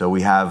 So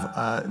we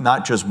have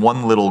not just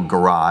one little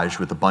garage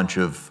with a bunch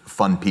of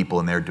fun people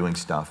in there doing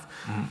stuff,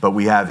 but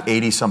we have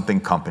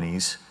 80-something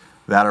companies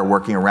that are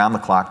working around the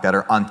clock that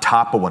are on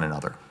top of one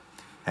another.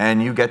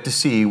 And you get to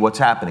see what's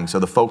happening. So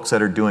the folks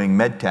that are doing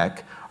med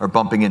tech are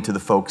bumping into the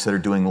folks that are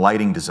doing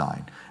lighting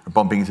design, are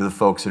bumping into the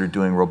folks that are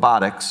doing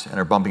robotics, and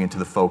are bumping into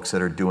the folks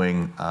that are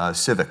doing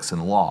civics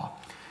and law.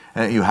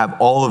 And you have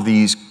all of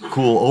these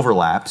cool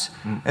overlaps,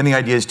 and the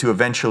idea is to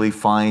eventually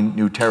find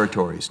new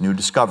territories, new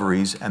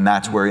discoveries, and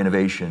that's where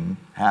innovation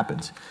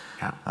happens.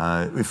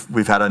 Yeah.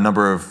 We've had a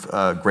number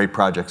of great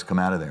projects come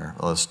out of there,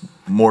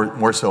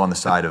 more so on the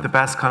side of... The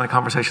best kind of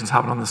conversations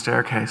happen on the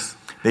staircase.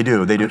 They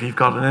do. If you've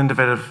got an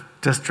innovative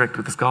district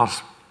that's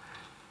got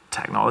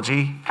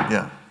technology,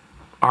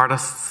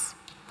 artists,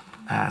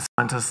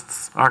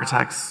 scientists,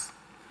 architects,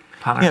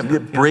 planners.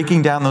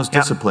 Breaking down those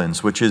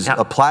disciplines, which is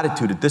a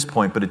platitude at this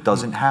point, but it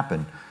doesn't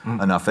happen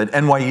enough. At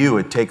NYU,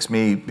 it takes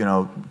me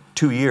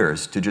 2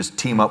 years to just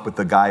team up with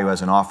the guy who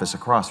has an office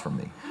across from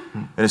me.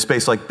 In a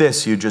space like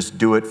this, you just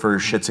do it for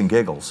shits and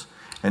giggles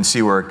and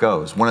see where it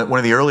goes. One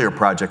of the earlier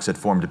projects that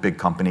formed a big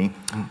company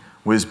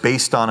was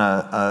based on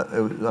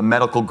a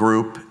medical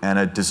group and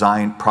a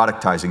design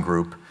productizing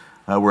group.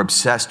 We're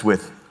obsessed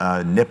with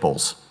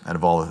nipples. I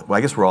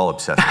guess we're all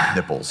obsessed with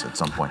nipples at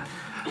some point.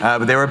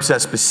 But they were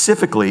obsessed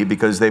specifically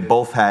because they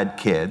both had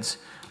kids,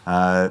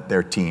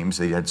 their teams.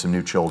 They had some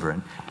new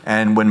children.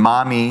 And when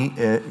mommy,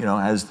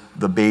 has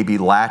the baby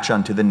latch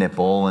onto the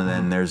nipple, and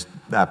then there's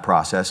that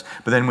process.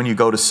 But then when you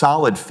go to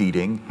solid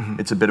feeding,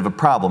 it's a bit of a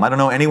problem. I don't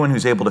know anyone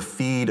who's able to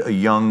feed a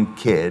young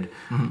kid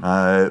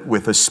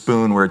with a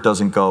spoon where it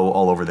doesn't go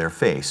all over their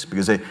face,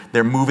 because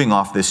they're moving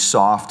off this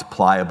soft,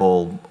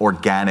 pliable,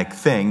 organic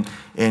thing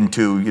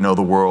into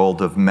the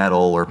world of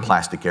metal or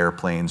plastic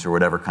airplanes or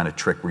whatever kind of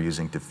trick we're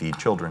using to feed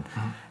children.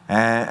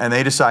 And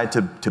they decide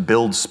to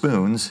build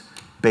spoons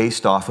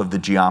based off of the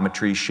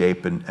geometry,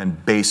 shape,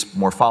 and base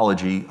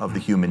morphology of the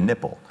human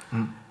nipple.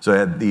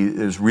 So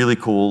there's really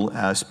cool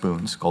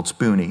spoons called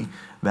Spoonie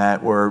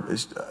that were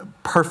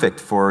perfect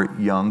for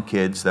young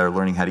kids that are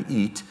learning how to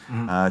eat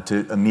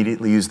to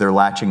immediately use their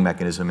latching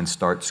mechanism and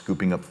start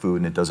scooping up food,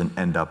 and it doesn't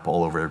end up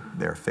all over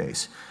their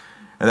face.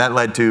 And that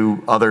led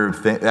to other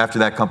things. After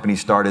that company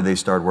started, they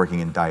started working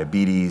in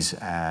diabetes,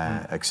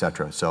 et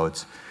cetera.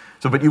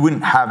 But you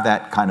wouldn't have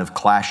that kind of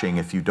clashing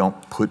if you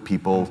don't put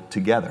people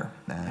together.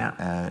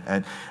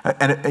 And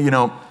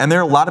there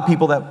are a lot of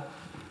people that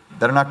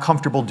are not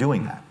comfortable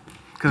doing that.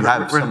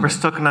 Because we're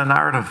stuck in a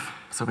narrative,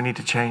 so we need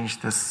to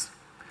change this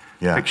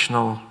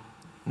fictional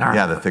narrative.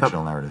 Yeah, the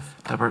fictional narrative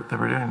that we're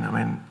doing. I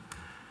mean,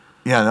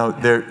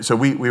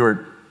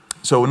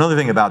 So another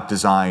thing about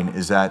design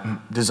is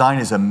that design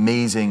is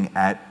amazing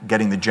at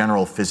getting the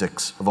general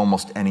physics of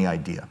almost any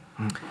idea.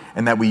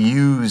 And that we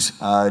use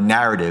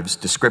narratives,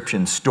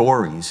 descriptions,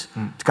 stories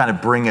to kind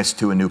of bring us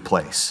to a new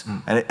place.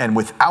 And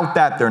without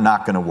that, they're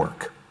not going to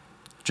work.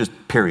 Just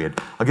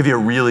period. I'll give you a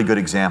really good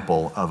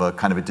example of a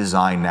kind of a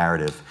design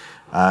narrative.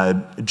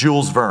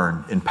 Jules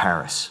Verne in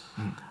Paris.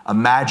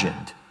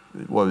 imagined,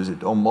 what was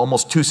it,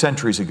 almost 2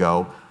 centuries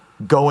ago,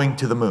 going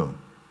to the moon.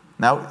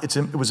 Now,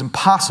 it was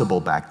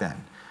impossible back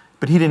then,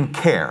 but he didn't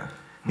care.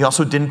 He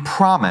also didn't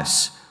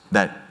promise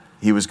that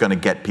he was going to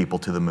get people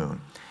to the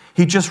moon.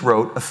 He just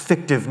wrote a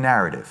fictive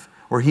narrative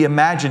where he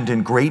imagined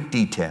in great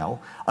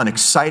detail an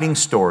exciting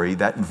story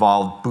that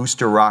involved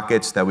booster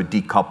rockets that would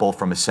decouple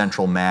from a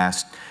central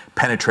mast,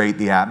 penetrate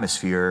the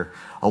atmosphere,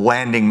 a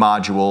landing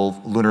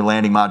module, lunar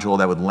landing module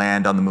that would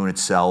land on the moon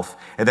itself,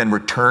 and then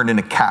return in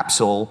a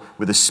capsule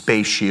with a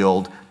space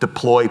shield,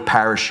 deploy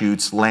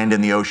parachutes, land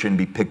in the ocean,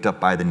 be picked up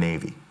by the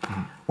Navy.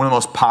 One of the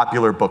most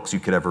popular books you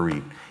could ever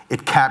read.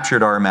 It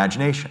captured our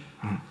imagination.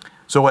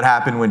 So what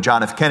happened when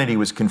John F. Kennedy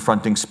was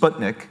confronting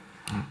Sputnik?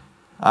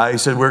 He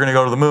said, we're going to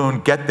go to the moon,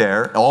 get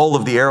there. All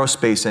of the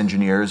aerospace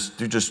engineers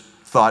just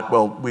thought,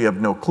 well, we have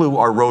no clue.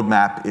 Our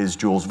roadmap is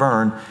Jules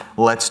Verne.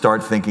 Let's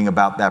start thinking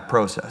about that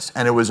process.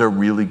 And it was a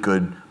really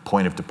good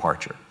point of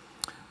departure.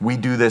 We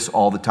do this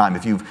all the time.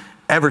 If you've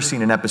ever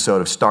seen an episode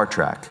of Star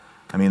Trek,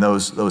 I mean,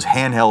 those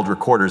handheld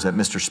recorders that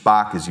Mr.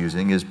 Spock is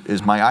using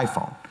is my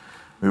iPhone.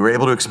 We were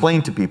able to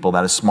explain to people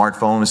that a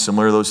smartphone is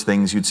similar to those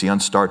things you'd see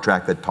on Star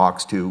Trek that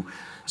talks to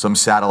some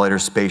satellite or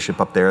spaceship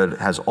up there that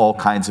has all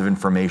kinds of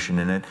information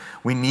in it.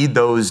 We need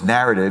those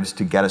narratives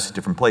to get us to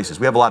different places.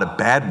 We have a lot of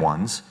bad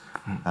ones,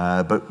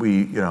 but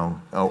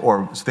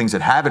or things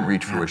that haven't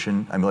reached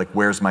fruition. I mean, like,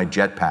 where's my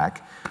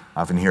jetpack?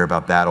 I often hear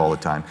about that all the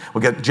time.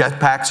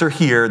 Jetpacks are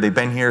here. They've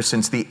been here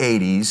since the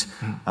 80s.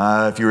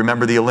 If you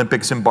remember the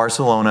Olympics in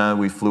Barcelona,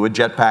 we flew a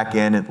jetpack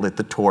in, it lit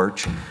the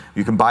torch.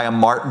 You can buy a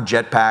Martin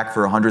jetpack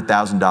for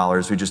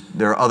 $100,000.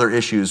 There are other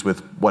issues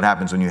with what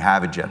happens when you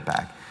have a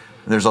jetpack.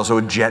 And there's also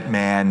a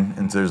Jetman,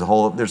 and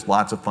there's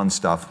lots of fun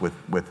stuff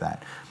with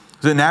that.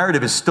 So the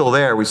narrative is still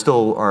there. We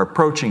still are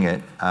approaching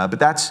it, but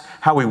that's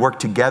how we work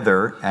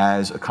together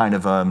as a kind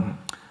of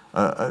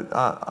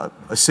a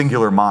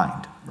singular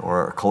mind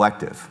or a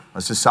collective. A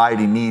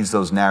society needs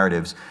those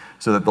narratives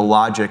so that the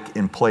logic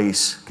in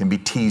place can be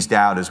teased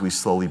out as we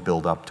slowly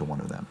build up to one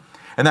of them.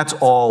 And that's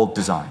all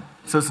design.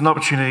 So it's an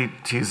opportunity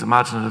to use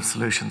imaginative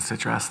solutions to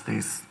address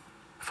these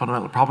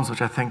fundamental problems,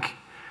 which I think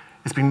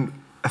has been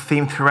a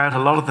theme throughout a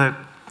lot of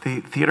the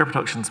theatre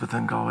productions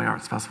within Galway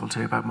Arts Festival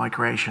too, about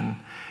migration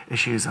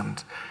issues,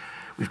 and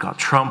we've got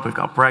Trump, we've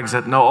got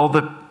Brexit,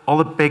 all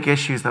the big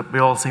issues that we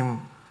all seem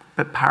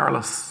a bit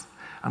powerless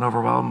and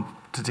overwhelmed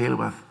to deal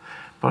with.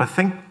 But I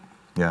think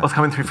what's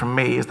coming through from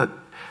me is that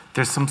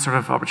there's some sort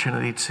of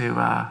opportunity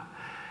to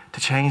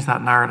change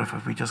that narrative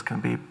if we just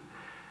can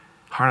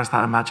harness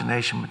that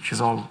imagination, which is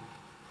all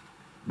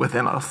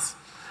within us,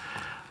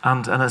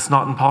 and it's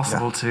not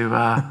impossible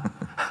to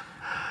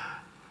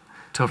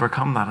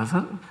overcome that, is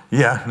it?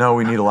 Yeah, no,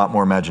 we need a lot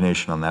more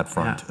imagination on that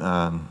front.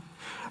 Yeah.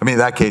 I mean, in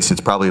that case, it's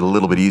probably a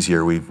little bit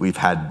easier. We've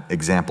had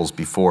examples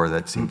before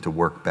that seem to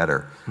work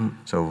better.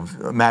 So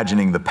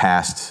imagining the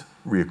past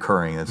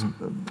reoccurring, that's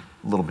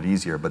a little bit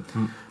easier. But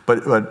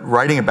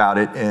writing about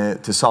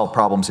it to solve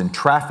problems in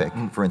traffic,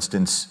 for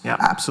instance,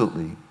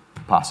 absolutely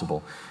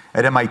possible.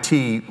 At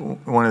MIT,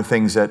 one of the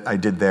things that I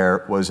did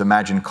there was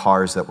imagine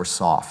cars that were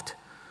soft,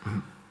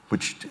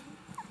 which,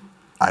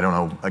 I don't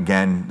know,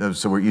 again,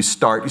 so where you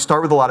start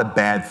with a lot of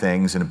bad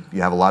things and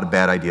you have a lot of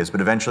bad ideas,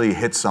 but eventually you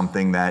hit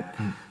something that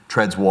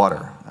treads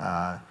water.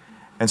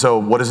 And so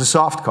what is a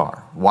soft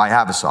car? Why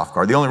have a soft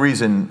car? The only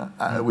reason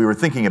we were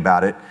thinking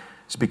about it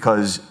is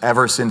because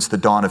ever since the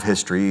dawn of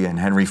history and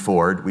Henry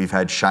Ford, we've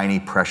had shiny,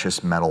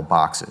 precious metal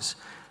boxes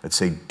that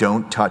say,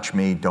 don't touch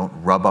me, don't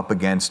rub up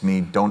against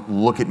me, don't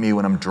look at me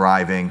when I'm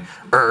driving,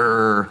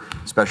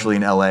 especially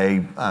in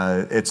LA.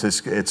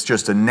 It's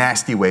just a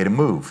nasty way to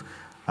move.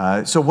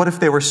 So what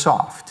if they were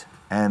soft?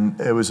 And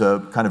it was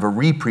a kind of a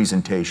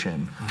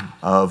representation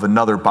of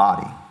another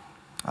body,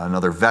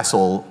 another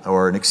vessel,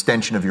 or an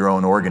extension of your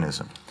own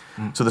organism.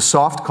 So the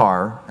soft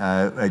car,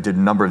 I did a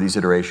number of these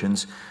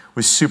iterations,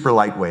 was super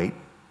lightweight,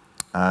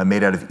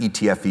 made out of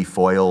ETFE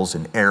foils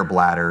and air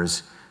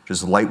bladders,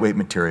 just lightweight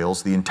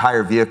materials. The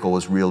entire vehicle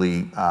was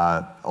really,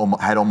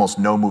 had almost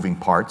no moving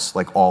parts,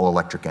 like all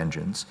electric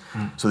engines.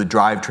 So the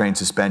drivetrain,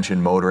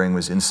 suspension, motoring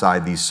was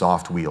inside these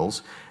soft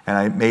wheels. And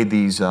I made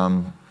these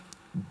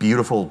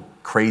beautiful,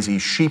 crazy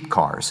sheep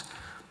cars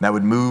that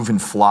would move in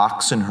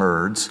flocks and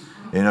herds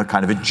in a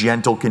kind of a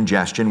gentle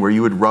congestion where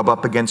you would rub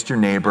up against your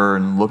neighbor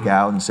and look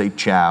out and say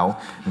ciao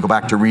and go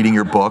back to reading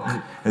your book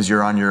as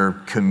you're on your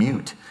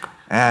commute.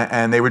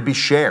 And they would be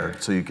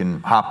shared, so you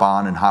can hop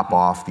on and hop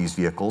off these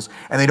vehicles.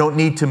 And they don't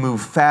need to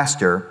move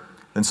faster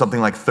than something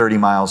like 30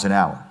 miles an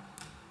hour,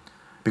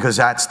 because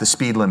that's the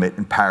speed limit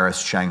in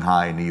Paris,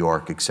 Shanghai, New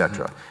York,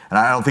 etc. And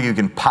I don't think you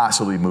can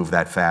possibly move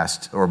that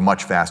fast or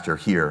much faster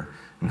here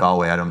in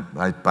Galway.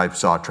 I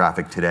saw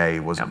traffic today,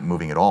 it wasn't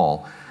moving at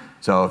all.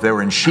 So if they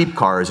were in sheep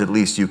cars, at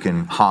least you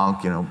can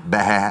honk,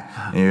 bah,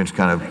 and you just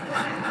kind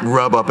of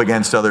rub up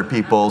against other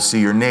people, see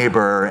your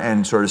neighbor,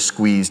 and sort of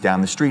squeeze down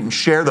the street and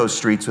share those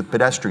streets with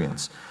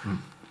pedestrians.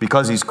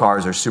 Because these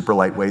cars are super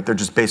lightweight, they're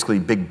just basically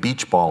big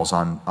beach balls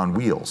on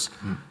wheels.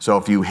 So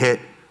if you hit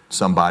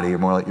somebody, or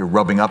more like you're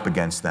rubbing up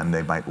against them,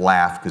 they might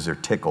laugh because they're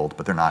tickled,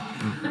 but they're not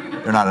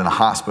in a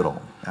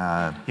hospital.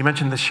 You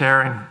mentioned the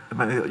sharing.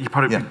 You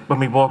probably when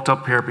we walked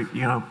up here,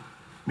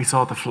 we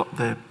saw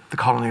the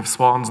colony of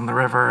swans in the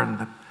river and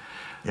the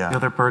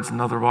other birds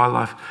and other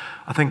wildlife.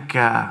 I think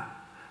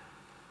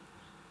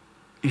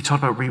you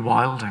talked about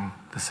rewilding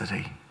the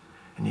city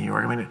in New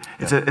York. I mean,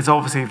 it's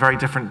obviously a very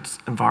different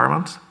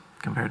environment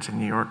compared to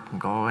New York and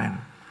Galway,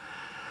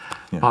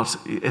 but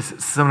it's a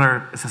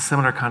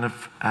similar kind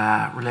of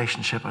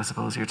relationship, I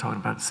suppose. You're talking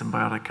about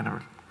symbiotic kind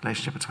of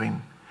relationship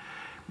between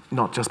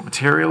not just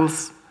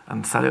materials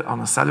and on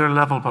a cellular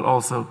level, but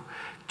also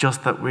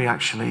just that we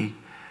actually.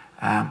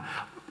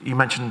 You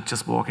mentioned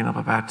just walking up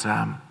about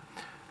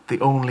the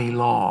only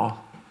law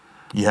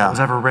that was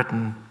ever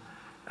written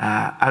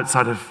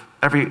outside of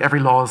every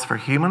law is for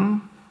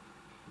human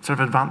sort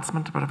of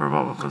advancement or whatever.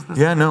 What was this?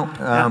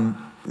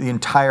 The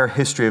entire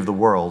history of the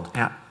world,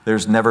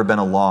 there's never been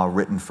a law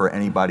written for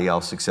anybody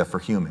else except for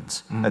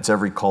humans. That's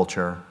every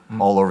culture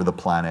all over the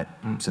planet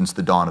since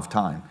the dawn of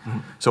time.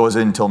 So it was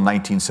until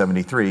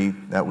 1973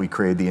 that we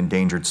created the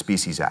Endangered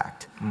Species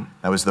Act.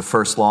 That was the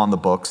first law in the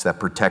books that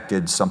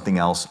protected something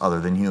else other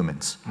than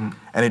humans.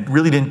 And it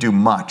really didn't do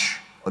much.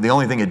 The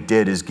only thing it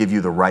did is give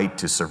you the right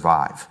to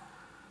survive.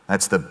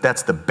 That's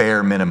the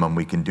bare minimum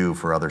we can do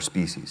for other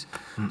species.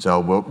 So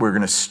we're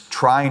going to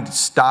try and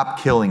stop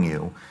killing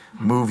you,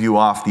 move you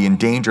off the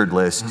endangered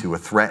list to a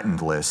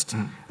threatened list,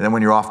 and then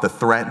when you're off the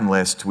threatened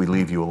list, we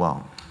leave you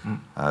alone.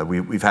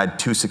 We've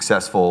had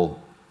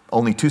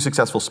only two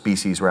successful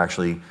species were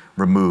actually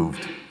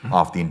removed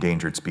off the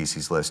endangered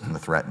species list and the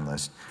threatened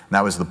list. And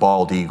that was the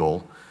bald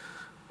eagle,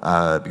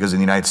 because in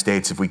the United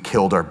States, if we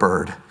killed our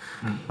bird,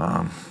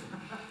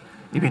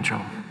 you'd be in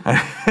trouble.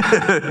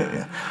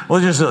 Well,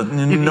 just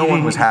no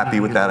one was happy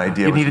with that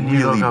idea. It was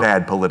really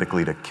bad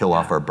politically to kill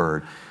off our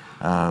bird.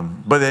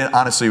 But then,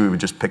 honestly, we would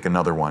just pick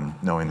another one,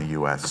 knowing the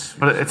U.S.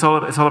 But it's all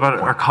about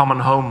our common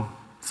home.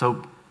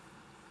 So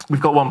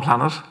we've got one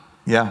planet.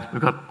 Yeah.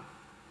 We've got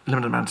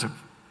limited amounts of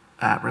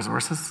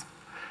resources.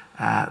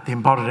 The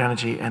embodied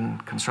energy in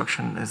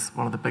construction is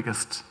one of the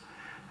biggest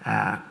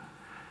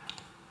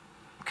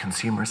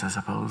consumers, I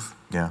suppose,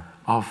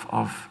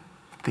 of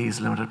these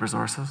limited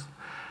resources.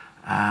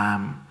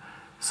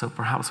 So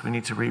perhaps we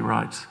need to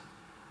rewrite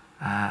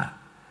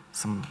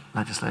some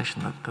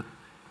legislation that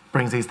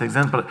brings these things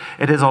in. But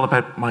it is all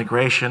about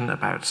migration,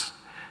 about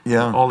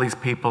all these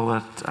people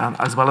that,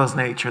 as well as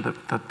nature.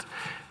 That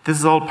this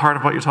is all part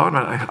of what you're talking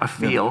about. I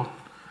feel.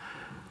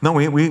 No,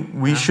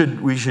 we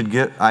should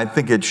get. I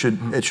think it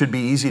should be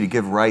easy to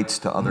give rights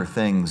to other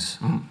things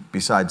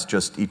besides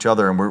just each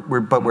other, and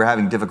we're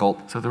having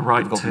difficulties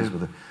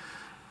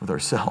with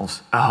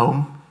ourselves. A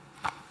home.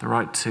 The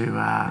right to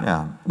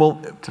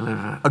to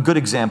live. A good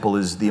example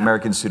is the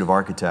American Institute of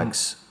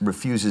Architects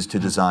refuses to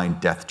design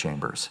death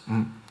chambers.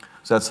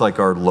 So that's like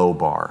our low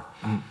bar,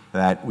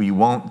 that we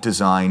won't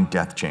design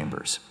death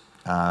chambers.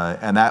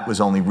 And that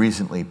was only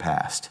recently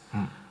passed.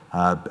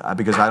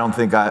 Because I don't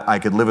think I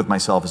could live with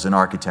myself as an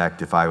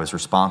architect if I was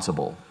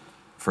responsible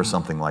for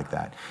something like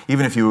that.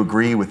 Even if you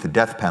agree with the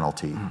death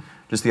penalty,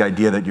 just the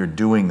idea that you're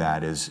doing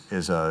that is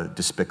a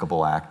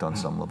despicable act on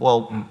some level.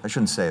 Well, I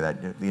shouldn't say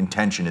that. The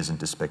intention isn't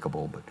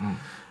despicable,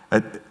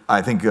 but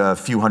I think a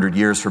few hundred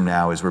years from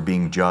now, as we're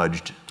being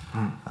judged,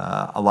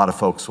 a lot of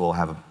folks will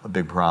have a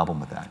big problem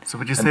with that. So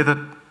would you say that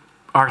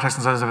architects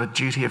and designers have a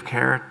duty of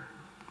care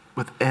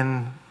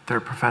within their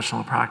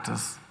professional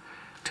practice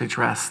to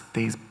address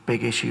these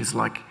big issues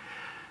like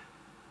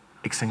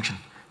extinction?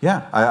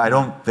 Yeah, I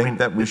don't think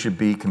that we should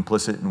be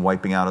complicit in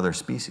wiping out other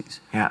species.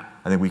 Yeah,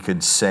 I think we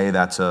could say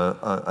that's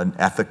an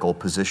ethical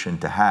position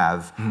to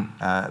have,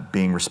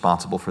 being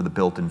responsible for the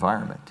built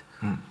environment.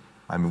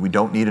 I mean, we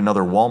don't need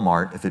another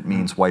Walmart if it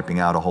means wiping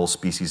out a whole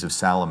species of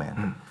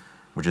salamander,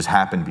 which has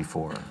happened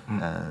before.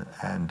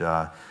 And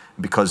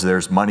because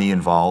there's money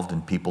involved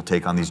and people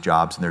take on these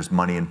jobs and there's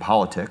money in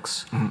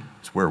politics,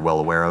 as we're well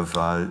aware of,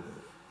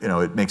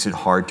 it makes it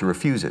hard to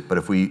refuse it. But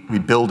if we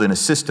build in a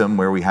system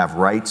where we have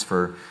rights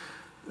for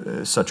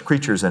such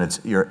creatures, and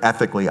you're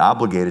ethically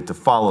obligated to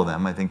follow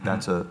them, I think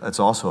that's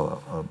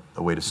also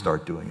a way to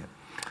start doing it.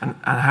 And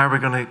how are we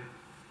going to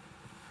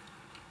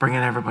bring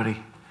in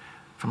everybody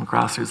from a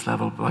grassroots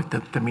level, like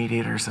the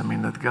mediators? I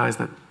mean, the guys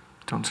that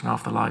don't turn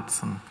off the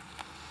lights and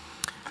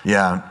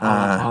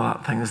all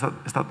that thing. Is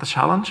that the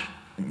challenge?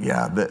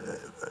 Yeah,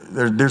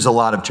 there's a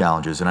lot of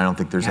challenges, and I don't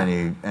think there's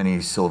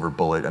any silver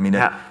bullet. I mean,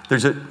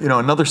 there's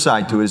another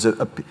side to it.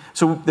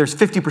 So there's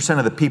 50%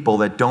 of the people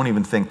that don't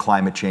even think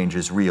climate change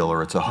is real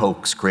or it's a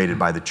hoax created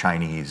by the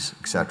Chinese,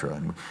 et cetera.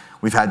 And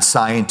we've had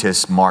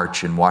scientists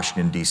march in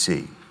Washington,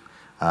 D.C.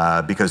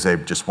 Because they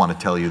just want to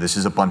tell you this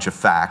is a bunch of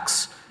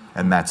facts,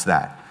 and that's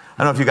that.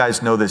 I don't know if you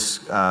guys know this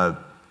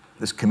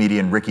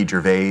comedian Ricky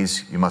Gervais.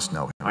 You must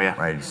know him,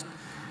 right?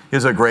 He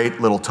has a great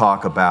little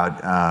talk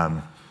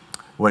about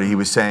what he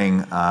was saying,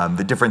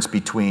 the difference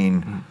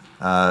between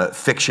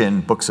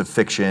fiction, books of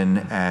fiction,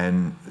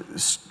 and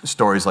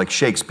stories like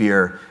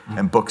Shakespeare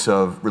and books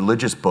of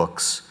religious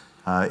books.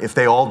 If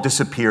they all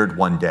disappeared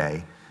one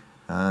day,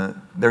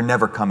 they're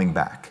never coming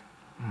back.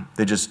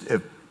 They just,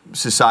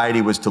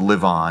 society was to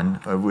live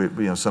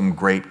on, some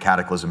great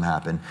cataclysm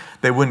happened,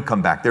 they wouldn't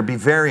come back. There'd be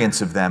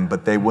variants of them,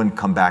 but they wouldn't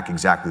come back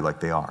exactly like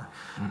they are.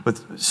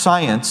 But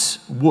science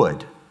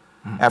would.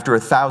 After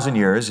 1,000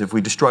 years, if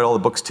we destroyed all the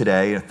books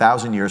today,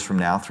 1,000 years from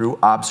now, through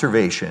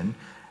observation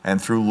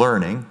and through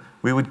learning,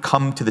 we would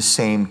come to the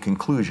same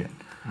conclusion.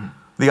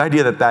 The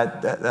idea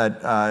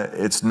that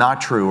it's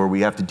not true, or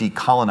we have to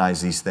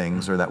decolonize these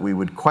things, or that we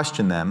would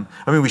question them,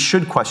 I mean, we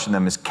should question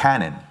them as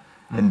canon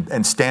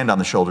and stand on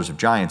the shoulders of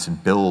giants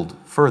and build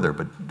further,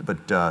 but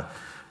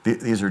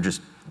these are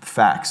just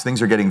facts.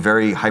 Things are getting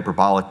very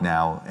hyperbolic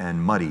now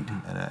and muddied,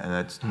 and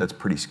that's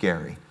pretty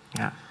scary.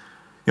 Yeah.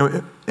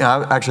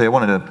 Actually,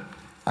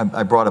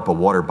 I brought up a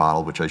water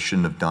bottle, which I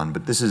shouldn't have done,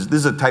 but this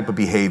is a type of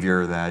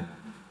behavior that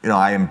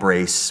I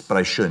embrace, but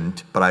I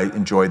shouldn't, but I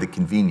enjoy the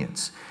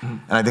convenience.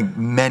 And I think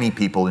many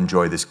people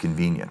enjoy this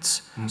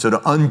convenience. So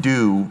to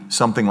undo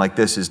something like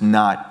this is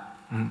not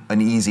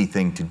an easy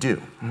thing to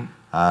do,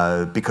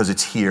 because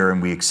it's here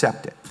and we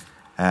accept it.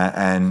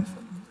 And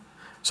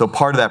so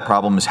part of that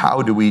problem is,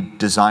 how do we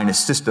design a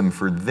system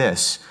for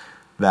this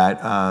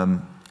that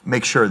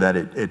makes sure that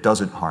it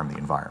doesn't harm the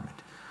environment?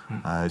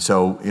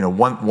 So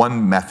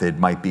one method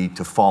might be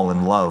to fall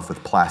in love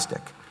with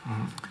plastic,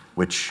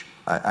 which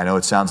I know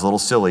it sounds a little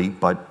silly,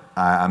 but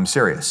I'm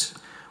serious.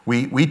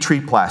 We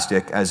treat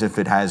plastic as if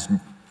it has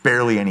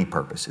barely any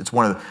purpose. It's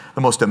one of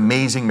the most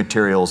amazing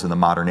materials in the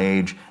modern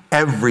age.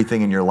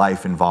 Everything in your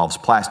life involves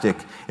plastic.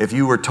 If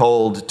you were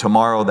told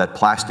tomorrow that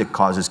plastic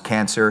causes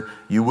cancer,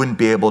 you'd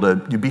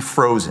be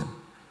frozen.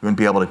 You wouldn't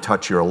be able to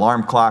touch your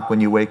alarm clock when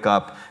you wake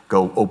up,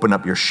 go open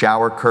up your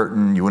shower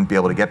curtain. You wouldn't be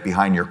able to get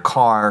behind your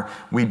car.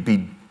 We'd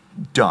be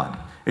done.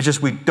 It's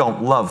just we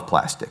don't love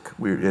plastic.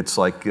 It's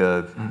like,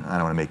 I don't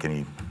want to make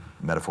any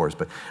metaphors,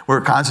 but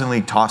we're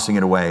constantly tossing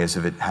it away as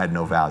if it had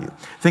no value.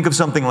 Think of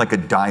something like a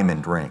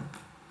diamond ring.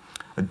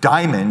 A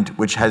diamond,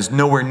 which has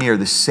nowhere near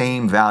the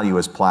same value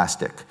as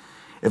plastic.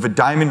 If a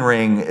diamond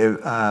ring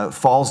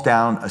falls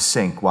down a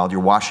sink while you're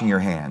washing your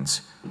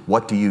hands,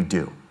 what do?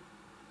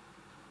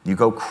 You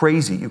go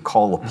crazy. You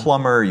call a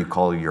plumber, you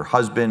call your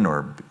husband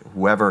or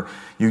whoever.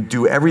 You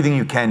do everything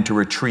you can to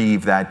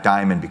retrieve that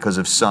diamond because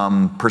of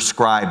some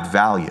prescribed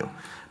value.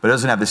 But it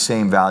doesn't have the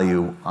same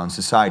value on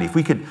society. If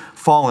we could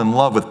fall in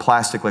love with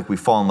plastic like we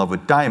fall in love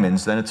with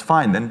diamonds, then it's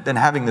fine. Then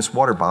having this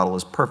water bottle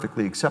is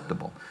perfectly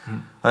acceptable.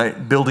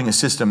 Building a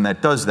system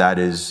that does that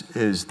is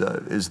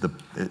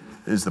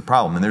the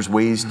problem, and there's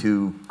ways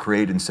to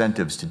create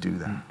incentives to do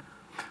that.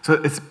 So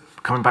it's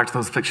coming back to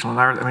those fictional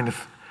narratives. I mean,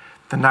 if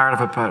the narrative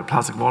about a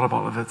plastic water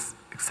bottle, if it's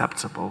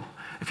acceptable,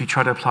 if you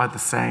try to apply the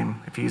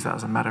same, if you use that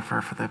as a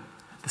metaphor for the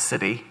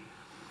city,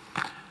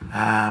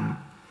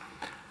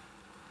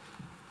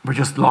 we're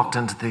just locked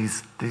into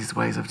these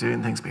ways of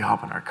doing things. We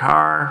hop in our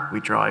car, we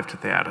drive to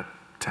the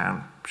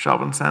out-of-town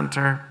shopping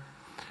centre.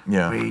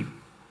 Yeah. We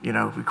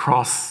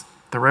cross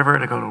the river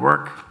to go to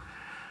work,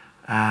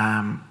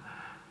 and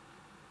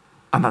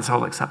that's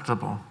all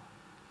acceptable.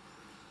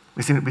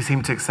 We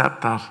seem to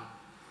accept that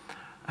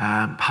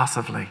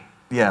passively.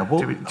 Yeah. Well,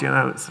 do you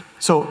know?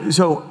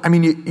 So I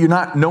mean,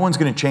 no one's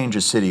going to change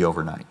a city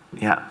overnight.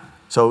 Yeah.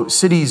 So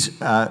cities,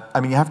 you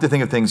have to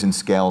think of things in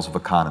scales of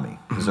economy.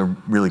 This is a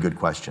really good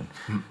question.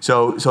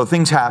 So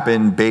things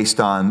happen based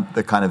on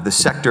the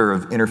sector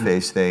of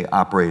interface they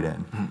operate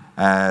in,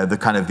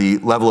 the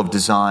level of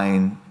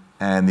design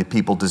and the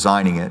people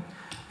designing it,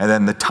 and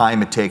then the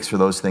time it takes for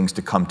those things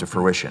to come to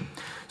fruition.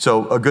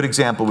 So a good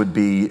example would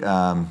be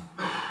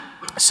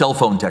cell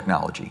phone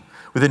technology.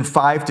 Within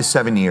 5 to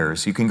 7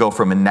 years, you can go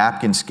from a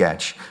napkin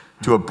sketch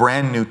to a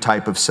brand new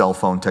type of cell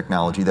phone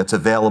technology that's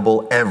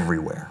available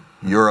everywhere.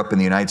 Europe and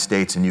the United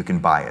States, and you can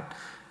buy it.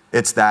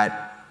 It's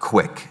that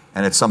quick,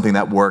 and it's something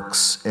that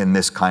works in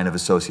this kind of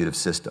associative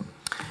system.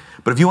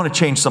 But if you want to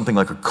change something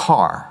like a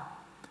car,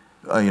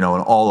 an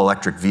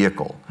all-electric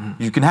vehicle,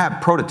 you can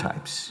have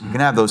prototypes. You can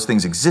have those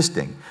things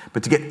existing.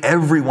 But to get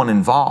everyone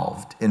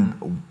involved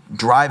in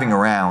driving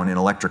around in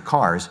electric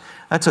cars,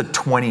 that's a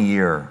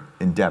 20-year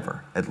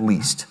endeavor, at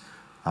least.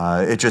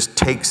 It just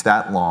takes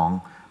that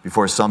long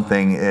before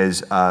something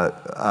is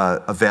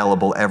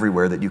available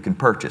everywhere that you can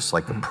purchase,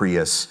 like a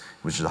Prius,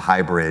 which is a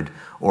hybrid,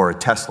 or a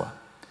Tesla.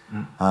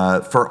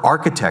 For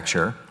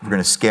architecture, if we're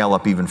going to scale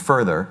up even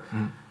further,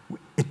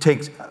 it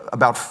takes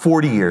about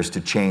 40 years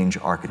to change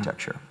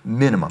architecture,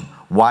 minimum.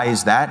 Why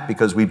is that?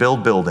 Because we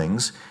build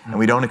buildings, and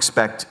we don't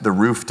expect the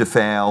roof to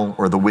fail,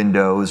 or the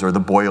windows, or the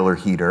boiler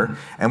heater,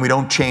 and we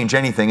don't change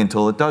anything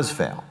until it does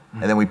fail.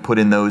 And then we put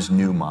in those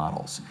new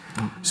models.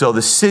 So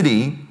the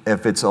city,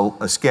 if it's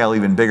a scale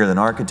even bigger than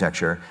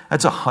architecture,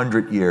 that's a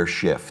 100-year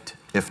shift,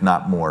 if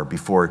not more,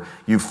 before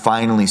you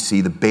finally see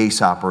the base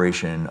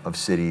operation of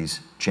cities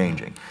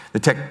changing.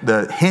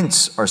 The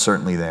hints are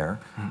certainly there.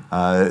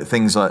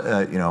 Things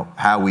like,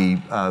 how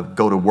we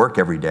go to work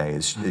every day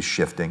is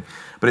shifting.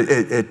 But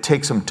it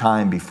takes some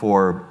time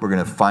before we're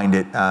going to find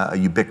it a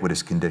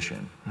ubiquitous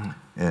condition.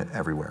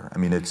 Everywhere. I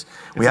mean,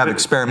 we have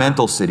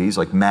experimental cities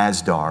like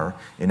Masdar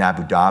in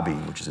Abu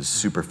Dhabi, which is a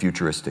super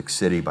futuristic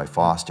city by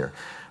Foster.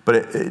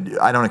 But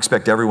I don't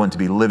expect everyone to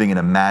be living in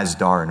a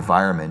Masdar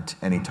environment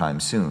anytime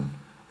soon.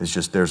 It's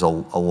just there's a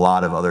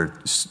lot of other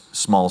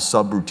small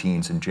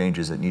subroutines and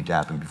changes that need to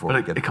happen before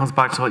we get. It comes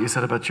back to what you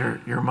said about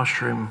your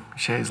mushroom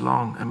chaise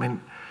longue. I mean,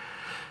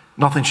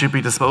 nothing should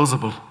be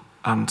disposable,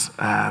 and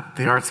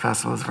the Arts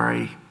Festival is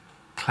very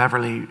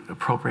cleverly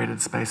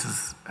appropriated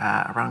spaces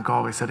around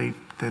Galway City.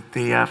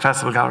 The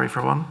Festival Gallery,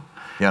 for one,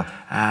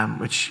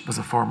 which was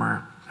a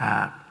former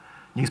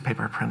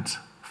newspaper print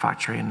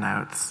factory, and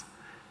now it's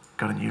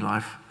got a new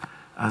life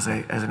as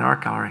an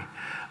art gallery,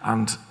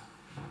 and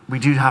we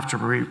do have to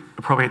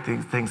appropriate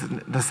these things.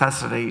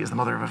 Necessity is the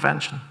mother of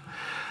invention.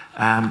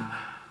 And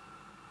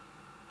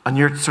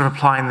you're sort of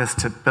applying this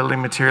to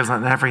building materials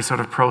and every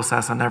sort of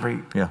process and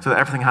so that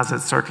everything has a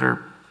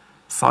circular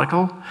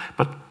cycle.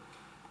 But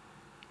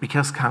we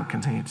just can't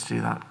continue to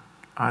do that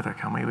either,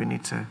 can we? We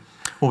need to.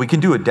 Well, we can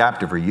do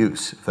adaptive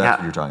reuse, if that's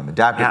what you're talking about.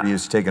 Adaptive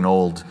reuse, take an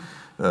old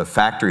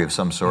factory of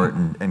some sort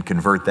and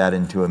convert that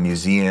into a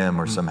museum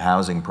or some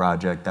housing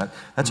project.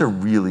 That's a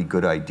really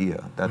good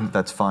idea.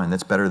 That's fine.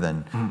 That's better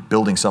than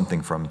building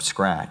something from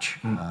scratch.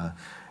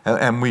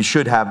 And we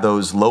should have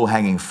those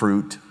low-hanging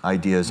fruit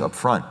ideas up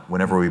front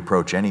whenever we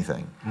approach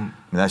anything. I mean,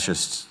 that's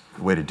just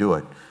the way to do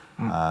it.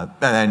 And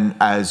then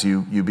as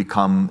you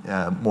become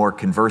more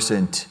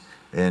conversant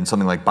in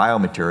something like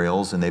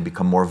biomaterials and they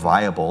become more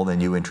viable,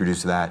 then you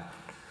introduce that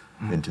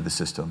into the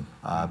system.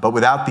 But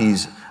without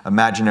these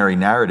imaginary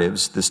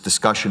narratives, this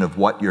discussion of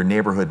what your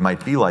neighborhood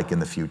might be like in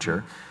the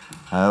future,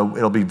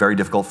 it'll be very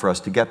difficult for us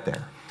to get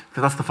there.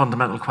 Because that's the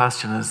fundamental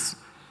question, is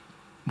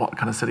what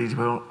kind of city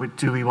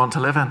do we want to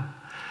live in?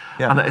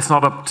 And it's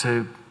not up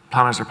to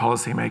planners or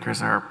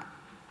policymakers or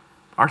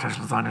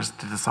architectural designers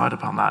to decide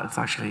upon that. It's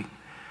actually,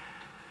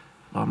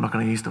 well, I'm not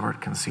going to use the word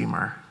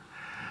consumer.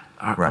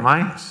 Am I?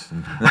 Yes.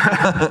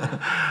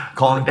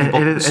 Calling people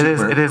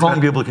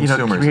calling people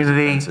consumers. The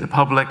community, the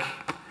public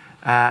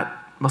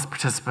must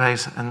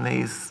participate in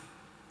these.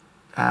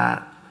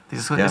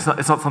 It's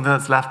not something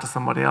that's left to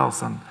somebody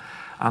else, and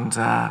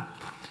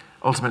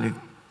ultimately,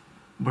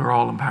 we're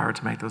all empowered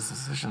to make those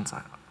decisions,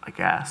 I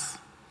guess.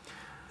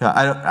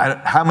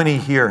 Yeah, how many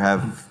here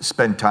have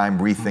spent time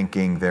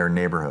rethinking their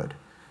neighborhood?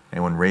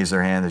 Anyone raise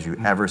their hand? Did you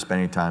ever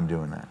spend any time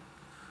doing that?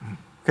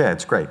 Okay,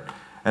 that's great.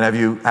 And have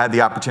you had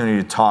the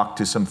opportunity to talk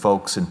to some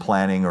folks in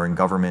planning or in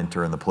government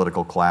or in the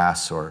political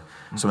class or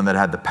someone that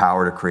had the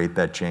power to create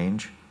that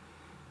change?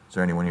 Is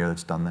there anyone here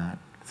that's done that?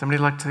 Somebody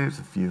like to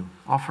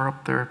offer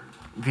up their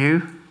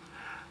view?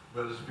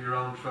 Well, it's be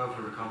around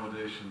traveller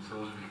accommodation, so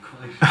it'll be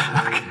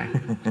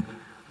quite.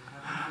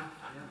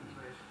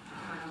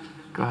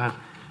 Go ahead.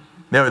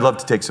 Yeah, we'd love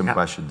to take some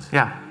questions.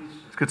 Yeah,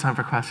 it's a good time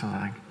for questions,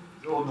 I think.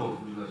 Oh no,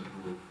 we let it go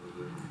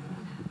for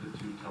the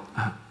two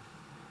topics.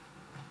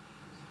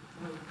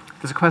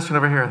 There's a question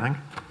over here, I think.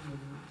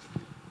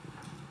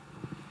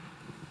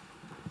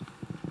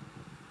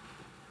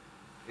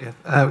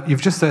 Yeah,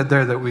 you've just said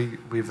there that we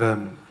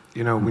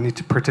need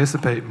to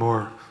participate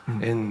more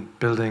in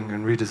building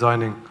and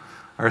redesigning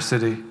our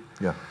city.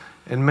 Yeah.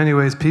 In many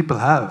ways, people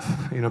have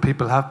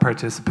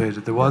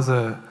participated. There was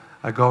a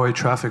Galway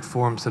traffic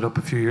forum set up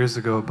a few years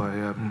ago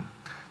by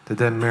the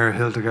then Mayor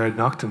Hildegard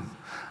Naughton,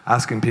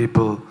 asking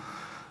people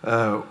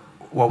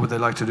what would they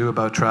like to do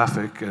about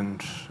traffic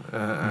and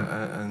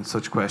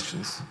such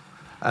questions.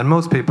 And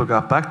most people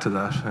got back to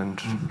that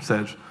and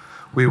said,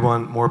 we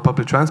want more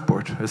public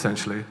transport,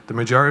 essentially. The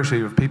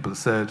majority of people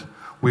said,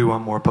 we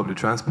want more public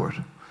transport.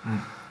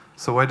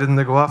 So why didn't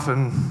they go off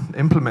and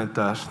implement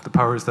that, the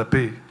powers that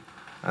be?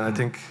 And I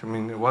think,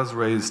 it was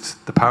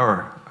raised, the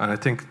power, and I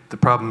think the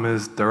problem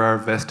is there are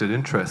vested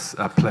interests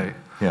at play.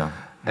 Yeah.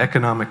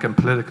 Economic and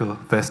political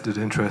vested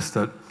interests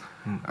that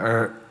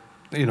are,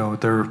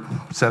 they're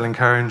selling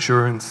car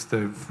insurance,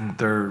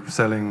 they're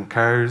selling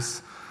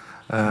cars,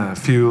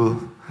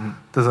 fuel.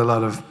 There's a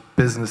lot of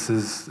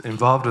businesses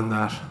involved in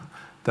that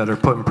are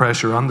putting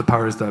pressure on the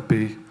powers that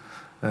be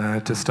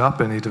to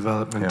stop any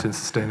development in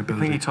sustainability. I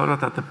think you talked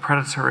about that, the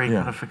predatory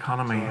kind of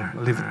economy.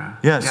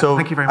 So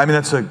thank you very much.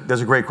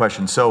 That's a great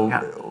question. So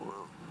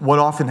what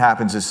often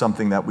happens is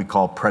something that we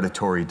call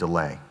predatory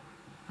delay.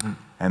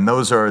 And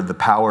those are the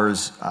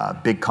powers,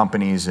 big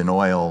companies in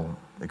oil,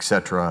 et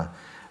cetera,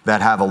 that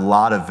have a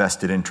lot of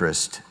vested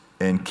interest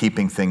in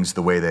keeping things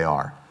the way they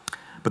are.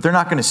 But they're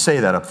not going to say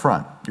that up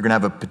front. You're going to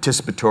have a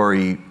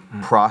participatory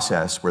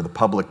process where the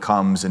public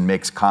comes and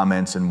makes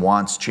comments and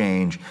wants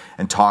change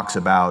and talks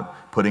about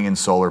putting in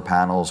solar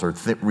panels or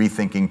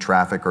rethinking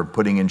traffic or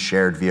putting in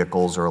shared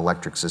vehicles or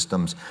electric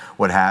systems,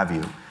 what have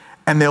you.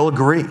 And they'll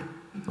agree.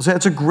 They'll say,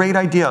 that's a great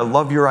idea. I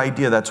love your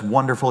idea. That's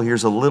wonderful.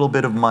 Here's a little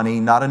bit of money,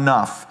 not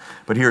enough,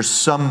 but here's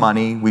some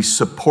money. We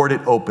support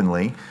it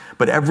openly.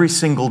 But every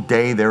single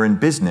day they're in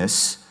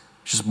business,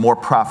 it's just more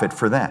profit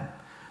for them.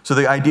 So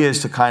the idea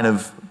is to kind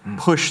of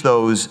push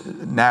those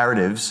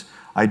narratives,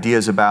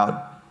 ideas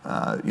about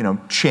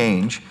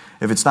change.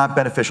 If it's not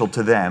beneficial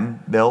to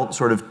them, they'll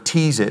sort of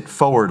tease it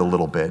forward a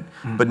little bit,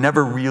 but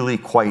never really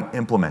quite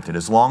implement it.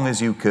 As long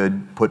as you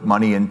could put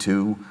money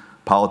into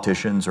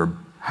politicians or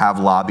have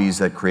lobbies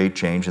that create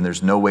change, and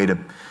there's no way to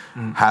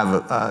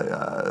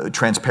have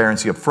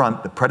transparency up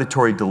front. The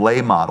predatory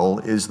delay model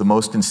is the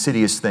most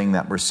insidious thing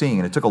that we're seeing,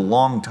 and it took a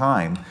long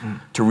time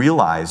to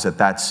realize that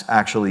that's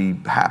actually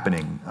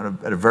happening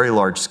at a very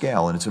large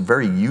scale, and it's a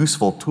very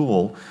useful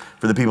tool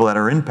for the people that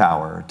are in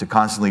power to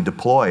constantly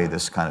deploy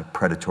this kind of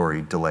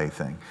predatory delay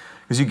thing.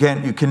 Because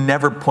you can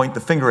never point the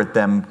finger at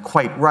them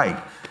quite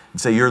right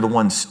and say you're the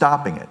one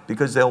stopping it,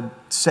 because they'll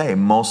say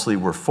mostly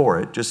we're for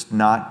it, just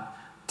not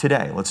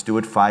today. Let's do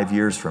it 5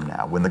 years from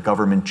now when the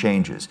government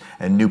changes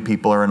and new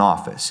people are in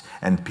office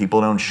and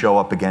people don't show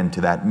up again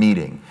to that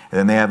meeting. And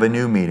then they have a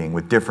new meeting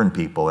with different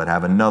people that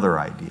have another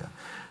idea.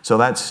 So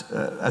that's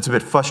a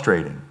bit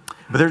frustrating.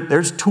 But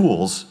there's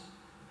tools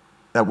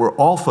that we're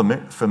all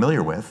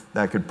familiar with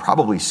that could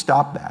probably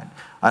stop that.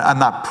 I'm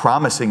not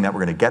promising that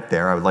we're going to get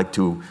there. I would like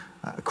to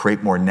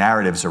create more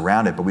narratives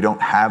around it, but we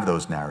don't have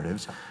those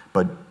narratives.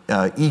 But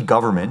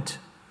e-government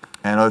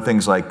and other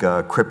things like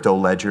crypto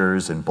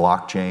ledgers and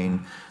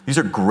blockchain, these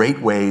are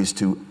great ways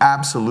to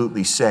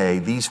absolutely say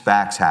these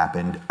facts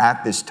happened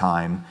at this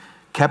time,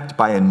 kept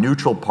by a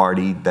neutral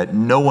party that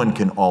no one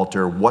can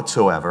alter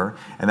whatsoever,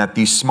 and that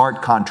these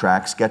smart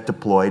contracts get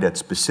deployed at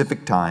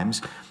specific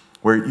times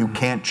where you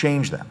can't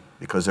change them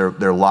because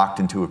they're locked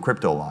into a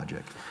crypto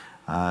logic.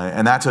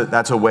 And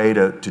that's a way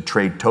to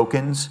trade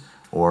tokens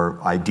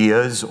or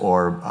ideas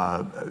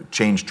or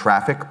change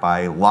traffic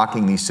by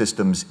locking these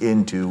systems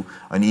into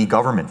an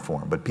e-government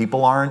form. But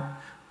people aren't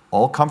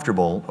all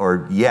comfortable,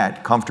 or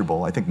yet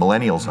comfortable, I think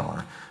millennials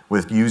are,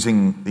 with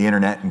using the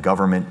internet and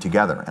government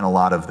together and a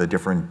lot of the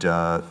different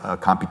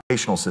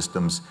computational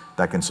systems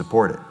that can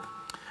support it.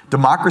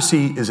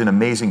 Democracy is an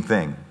amazing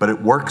thing, but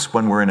it works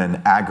when we're in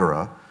an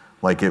agora,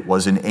 like it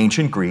was in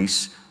ancient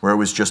Greece, where it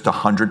was just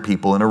 100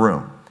 people in a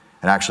room.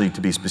 And actually,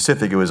 to be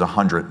specific, it was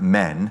 100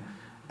 men,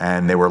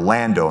 and they were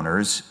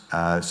landowners,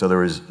 so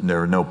there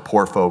were no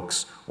poor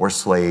folks or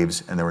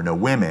slaves, and there were no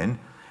women.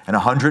 And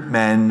 100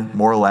 men,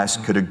 more or less,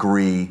 could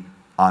agree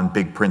on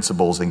big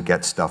principles and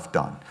get stuff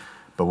done.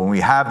 But when we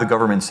have the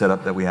government set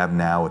up that we have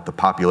now, with the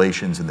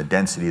populations and the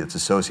density that's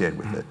associated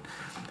with it,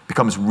 it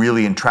becomes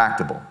really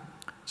intractable.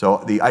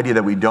 So the idea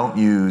that we don't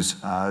use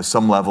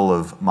some level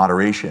of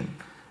moderation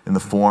in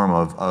the form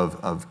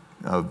of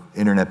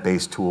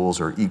internet-based tools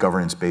or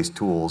e-governance-based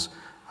tools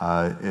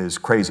is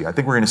crazy. I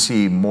think we're going to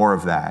see more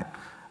of that,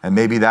 and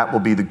maybe that will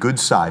be the good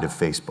side of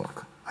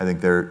Facebook. I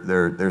think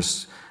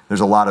there's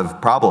a lot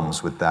of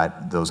problems with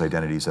those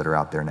identities that are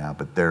out there now,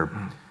 but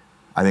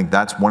I think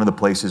that's one of the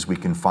places we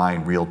can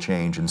find real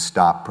change and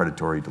stop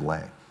predatory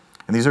delay.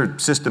 And these are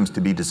systems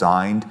to be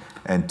designed,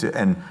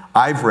 and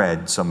I've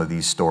read some of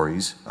these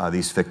stories,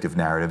 these fictive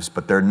narratives,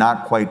 but they're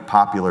not quite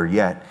popular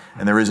yet,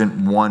 and there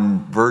isn't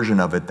one version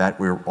of it that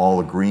we're all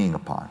agreeing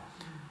upon.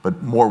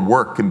 But more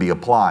work can be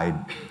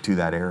applied to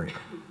that area.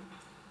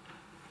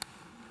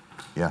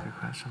 Yeah. Good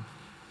question.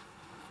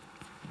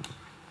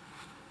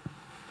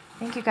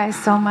 Thank you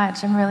guys so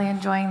much. I'm really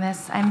enjoying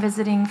this. I'm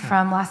visiting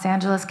from Los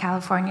Angeles,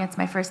 California. It's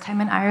my first time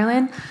in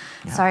Ireland.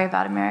 Yeah. Sorry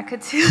about America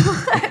too.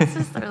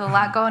 There's a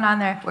lot going on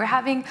there. We're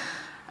having,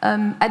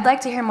 I'd like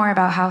to hear more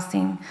about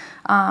housing,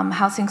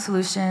 housing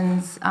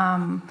solutions.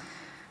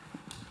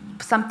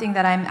 Something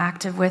that I'm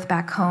active with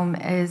back home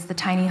is the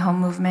tiny home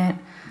movement,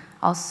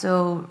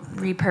 also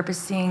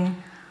repurposing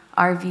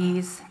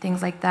RVs,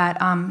 things like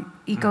that.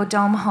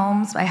 Eco-dome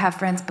homes, I have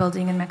friends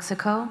building in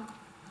Mexico.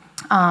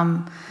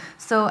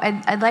 So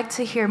I'd like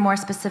to hear more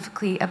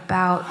specifically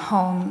about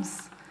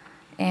homes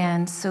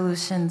and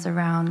solutions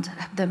around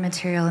the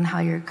material and how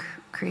you're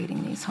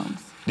creating these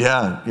homes.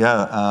 Yeah.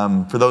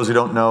 For those who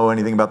don't know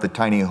anything about the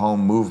tiny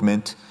home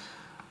movement,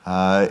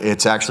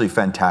 it's actually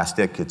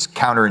fantastic. It's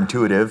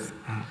counterintuitive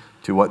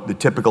to what the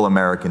typical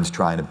American's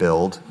trying to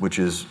build, which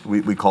is,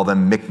 we call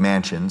them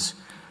McMansions.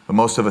 But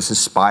most of us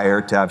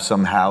aspire to have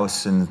some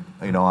house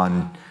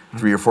on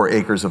 3 or 4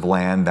 acres of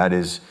land that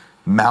is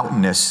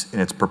mountainous in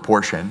its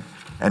proportion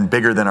and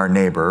bigger than our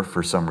neighbor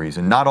for some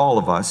reason. Not all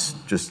of us,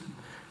 just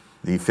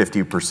the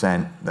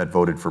 50% that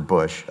voted for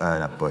Bush,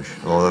 not Bush,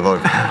 well, they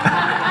voted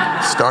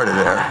started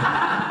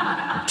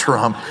there,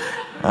 Trump.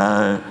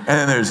 And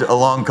then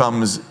along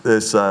comes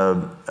this,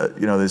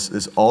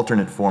 this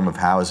alternate form of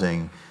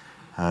housing,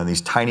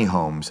 these tiny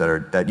homes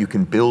that you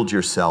can build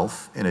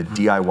yourself in a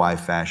DIY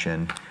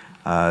fashion.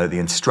 The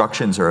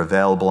instructions are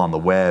available on the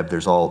web.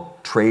 There's all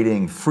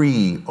trading,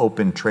 free,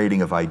 open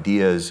trading of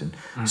ideas and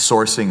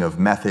sourcing of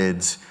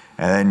methods.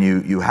 And then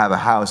you have a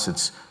house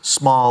that's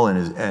small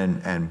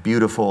and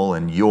beautiful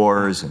and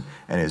yours and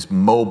is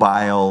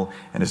mobile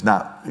and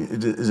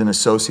isn't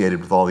associated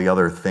with all the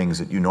other things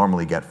that you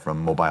normally get from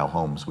mobile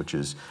homes, which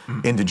is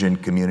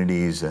indigent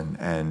communities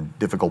and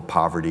difficult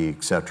poverty,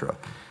 etc.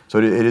 So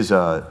it's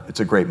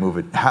a great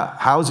movement.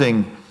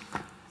 Housing,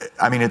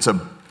 I mean, it's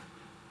a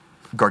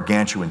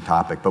gargantuan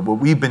topic, but what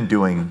we've been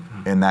doing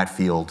in that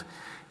field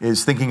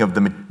is thinking of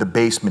the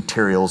base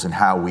materials and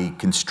how we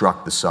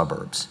construct the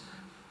suburbs.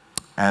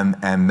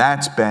 And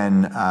that's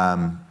been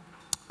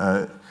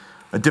a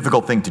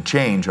difficult thing to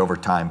change over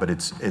time, but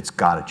it's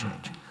got to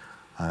change.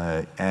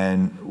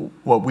 And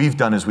what we've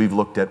done is we've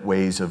looked at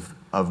ways of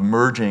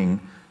merging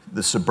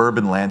the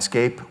suburban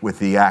landscape with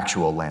the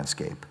actual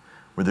landscape,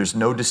 where there's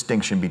no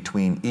distinction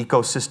between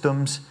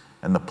ecosystems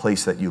and the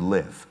place that you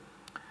live.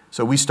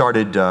 So we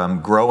started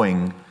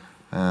growing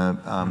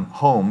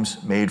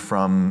homes made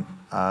from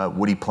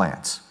woody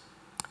plants.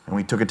 And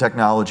we took a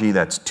technology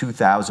that's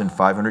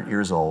 2,500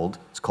 years old.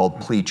 It's called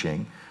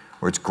pleaching,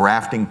 where it's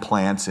grafting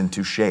plants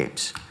into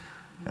shapes.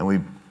 And we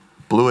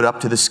blew it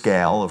up to the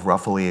scale of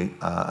roughly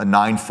a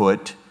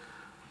 9-foot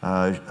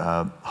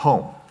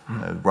home,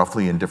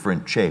 roughly in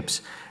different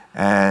shapes.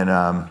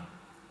 And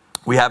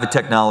we have a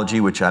technology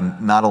which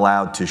I'm not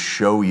allowed to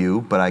show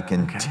you, but I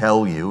can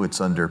tell you it's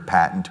under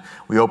patent.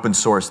 We open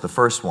sourced the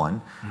first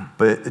one,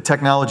 but the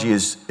technology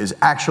is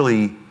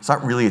actually, it's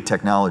not really a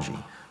technology.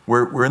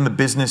 We're in the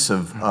business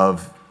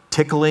of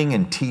tickling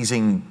and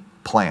teasing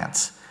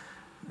plants.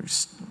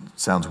 Which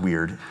sounds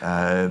weird.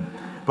 But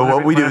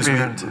what we do is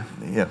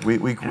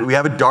we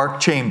have a dark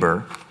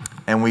chamber,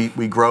 and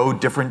we grow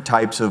different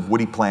types of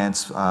woody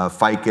plants,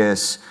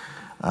 ficus,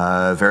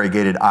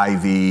 variegated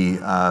ivy,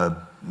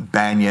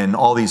 banyan,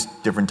 all these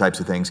different types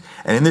of things.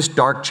 And in this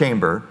dark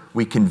chamber,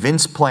 we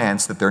convince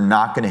plants that they're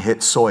not going to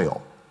hit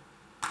soil.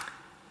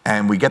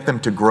 And we get them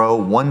to grow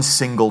one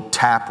single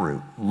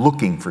taproot,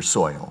 looking for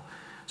soil.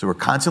 So we're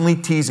constantly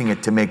teasing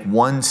it to make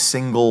one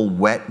single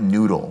wet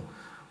noodle,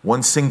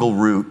 one single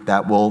root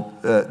that will,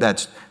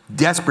 that's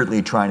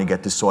desperately trying to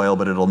get to soil,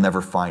 but it'll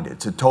never find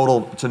it.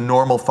 It's a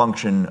normal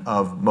function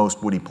of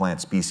most woody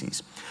plant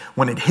species.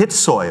 When it hits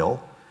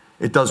soil,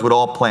 it does what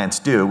all plants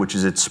do, which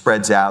is it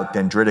spreads out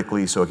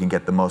dendritically so it can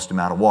get the most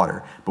amount of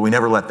water. But we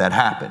never let that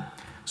happen.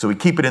 So we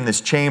keep it in this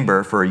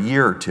chamber for a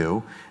year or two,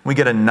 and we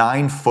get a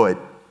 9-foot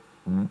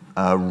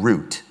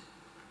root,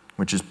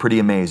 which is pretty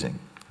amazing.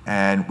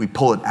 And we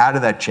pull it out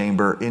of that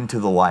chamber into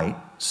the light,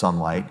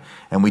 sunlight,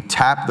 and we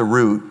tap the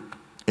root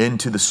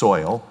into the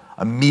soil.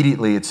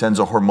 Immediately it sends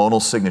a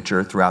hormonal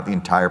signature throughout the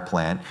entire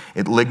plant.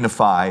 It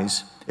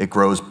lignifies, it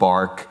grows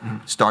bark,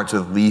 starts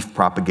with leaf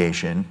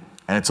propagation,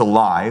 and it's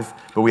alive,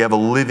 but we have a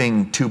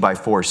living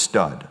 2x4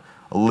 stud,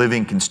 a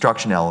living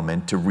construction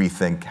element to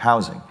rethink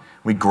housing.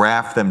 We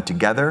graft them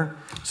together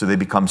so they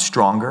become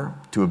stronger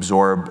to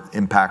absorb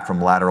impact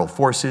from lateral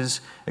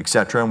forces,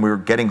 etc. And we're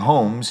getting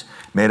homes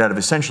made out of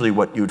essentially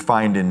what you would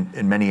find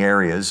in many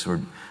areas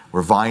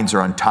where vines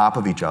are on top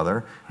of each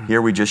other. Here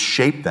we just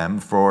shape them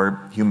for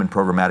human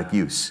programmatic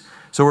use.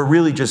 So we're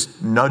really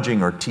just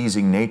nudging or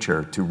teasing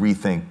nature to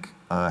rethink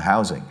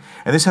housing.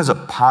 And this has a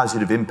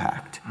positive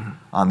impact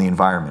on the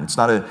environment. It's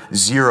not a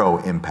zero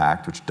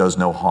impact, which does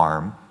no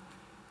harm,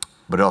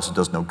 but it also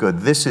does no good.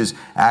 This is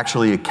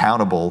actually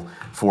accountable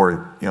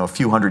for a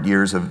few hundred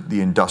years of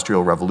the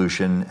Industrial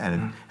Revolution, and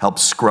it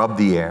helps scrub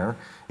the air.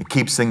 It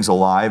keeps things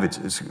alive.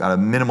 It's got a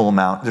minimal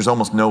amount. There's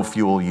almost no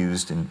fuel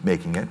used in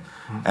making it.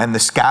 And the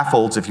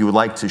scaffolds, if you would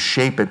like to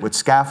shape it with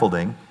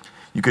scaffolding,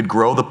 you could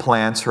grow the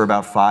plants for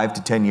about 5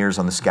 to 10 years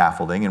on the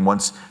scaffolding, and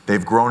once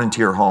they've grown into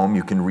your home,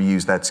 you can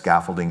reuse that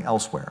scaffolding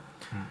elsewhere.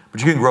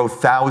 But you can grow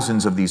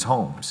thousands of these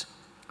homes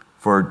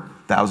for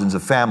thousands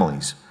of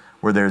families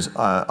where there's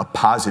a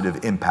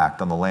positive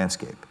impact on the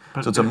landscape.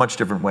 So it's a much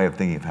different way of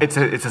thinking of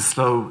housing.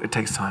 It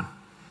takes time.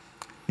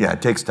 Yeah,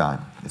 it takes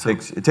time.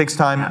 It takes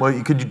time. Yeah. Well,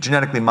 you could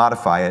genetically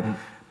modify it.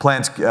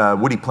 Plants,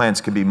 woody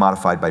plants can be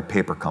modified by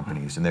paper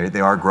companies, and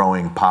they are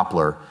growing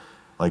poplar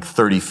like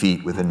 30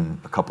 feet within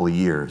a couple of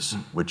years,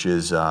 which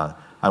is, I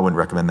wouldn't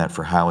recommend that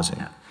for housing.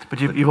 Yeah. But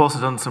you've also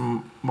done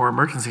some more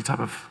emergency type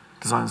of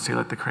designs too,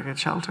 like the cricket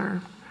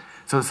shelter.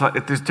 So it's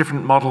like there's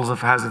different models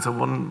of housing. So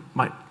one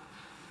might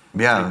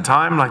take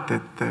time, like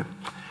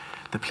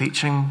the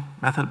pleaching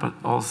method, but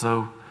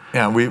also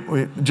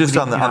we just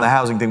on the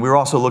housing thing, we were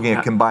also looking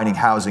at combining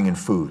housing and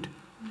food.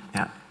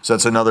 Yeah. So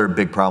that's another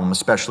big problem,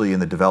 especially in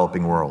the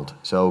developing world.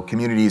 So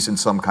communities in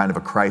some kind of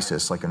a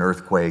crisis, like an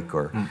earthquake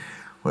or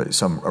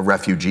a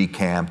refugee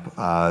camp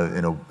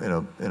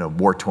in a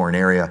war-torn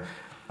area,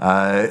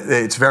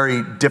 it's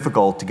very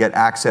difficult to get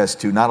access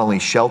to not only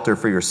shelter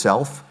for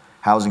yourself,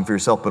 housing for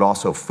yourself, but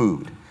also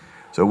food.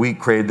 So we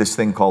created this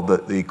thing called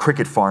the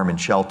Cricket Farm and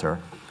Shelter,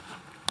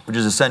 which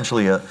is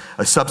essentially a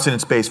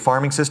subsistence-based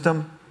farming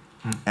system,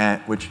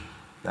 which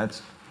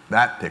that's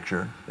that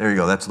picture. There you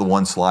go. That's the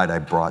one slide I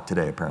brought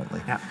today,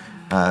 apparently. Yeah.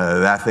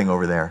 That thing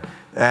over there.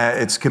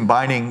 It's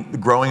combining the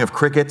growing of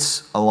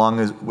crickets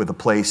along with a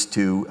place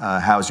to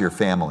house your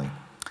family,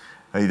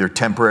 either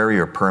temporary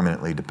or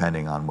permanently,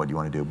 depending on what you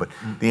want to do. But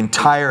the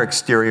entire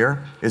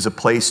exterior is a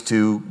place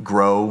to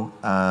grow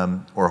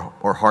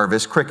or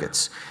harvest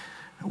crickets.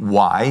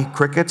 Why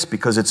crickets?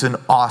 Because it's an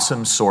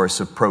awesome source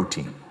of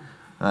protein.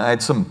 I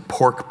had some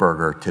pork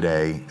burger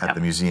today at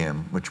the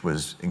museum, which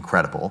was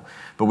incredible.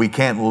 But we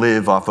can't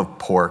live off of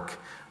pork.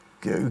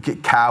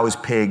 Cows,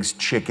 pigs,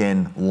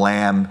 chicken,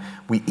 lamb.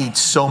 We eat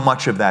so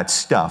much of that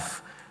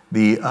stuff.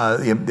 The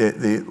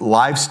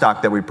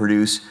livestock that we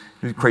produce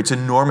creates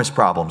enormous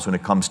problems when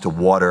it comes to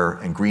water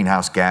and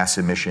greenhouse gas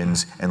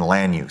emissions and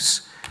land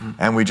use.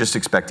 And we just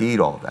expect to eat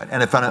all of that.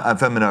 And if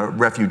I'm in a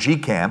refugee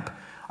camp,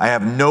 I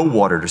have no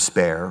water to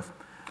spare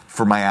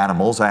for my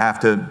animals. I have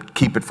to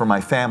keep it for my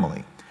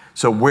family.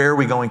 So where are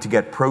we going to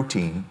get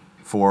protein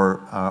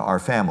for our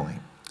family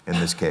in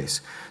this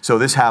case? So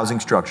this housing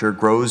structure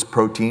grows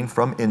protein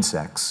from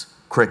insects,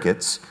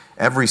 crickets.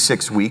 Every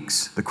 6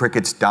 weeks, the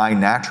crickets die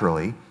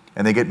naturally,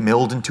 and they get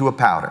milled into a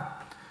powder.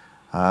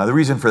 The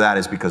reason for that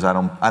is because I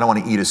don't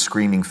want to eat a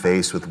screaming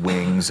face with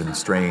wings and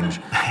strange.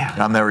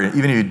 Even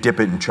if you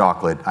dip it in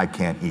chocolate, I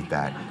can't eat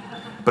that.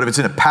 But if it's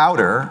in a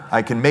powder,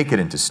 I can make it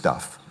into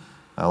stuff,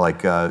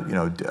 like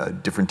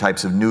different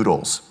types of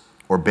noodles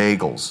or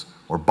bagels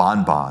or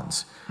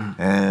bonbons.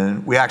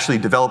 And we actually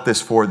developed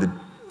this for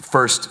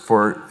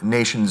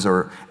nations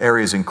or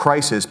areas in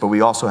crisis, but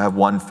we also have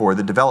one for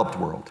the developed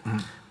world,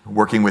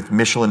 working with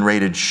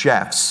Michelin-rated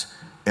chefs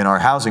in our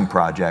housing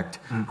project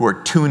who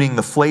are tuning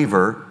the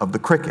flavor of the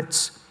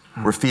crickets.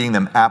 We're feeding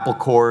them apple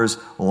cores,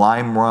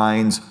 lime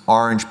rinds,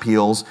 orange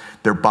peels.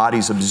 Their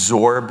bodies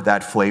absorb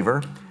that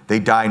flavor. They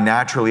die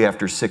naturally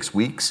after 6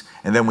 weeks,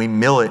 and then we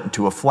mill it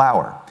into a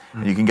flour.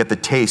 And you can get the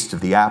taste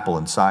of the apple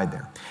inside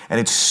there. And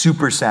it's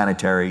super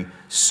sanitary,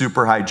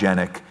 super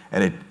hygienic,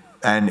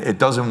 and it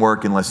doesn't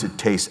work unless it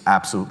tastes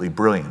absolutely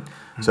brilliant.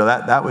 So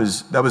that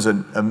was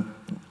an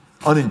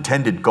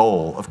unintended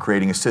goal of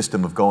creating a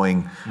system of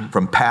going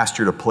from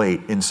pasture to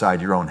plate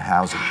inside your own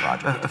housing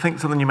project. I think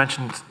something you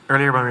mentioned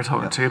earlier when we were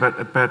talking to you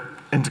about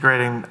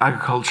integrating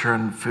agriculture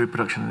and food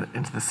production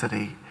into the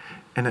city,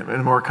 in a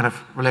more kind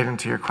of relating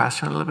to your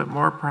question a little bit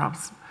more,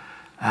 perhaps.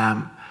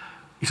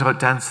 You talk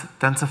about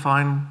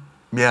densifying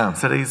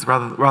cities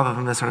rather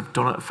than this sort of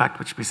donut effect,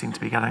 which we seem to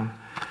be getting,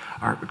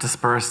 or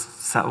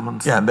dispersed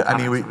settlements. Yeah, but I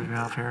mean, we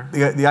have here.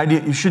 The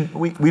idea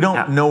we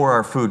don't know where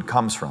our food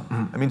comes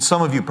from. I mean,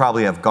 some of you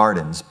probably have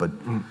gardens, but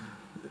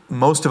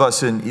most of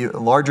us in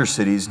larger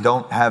cities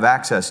don't have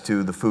access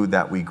to the food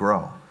that we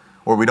grow,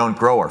 or we don't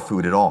grow our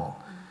food at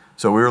all.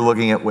 So we were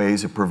looking at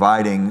ways of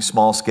providing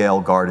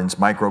small-scale gardens,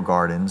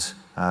 micro-gardens.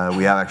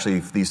 We have actually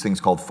these things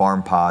called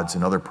farm pods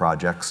and other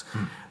projects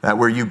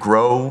where you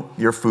grow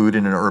your food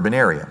in an urban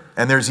area.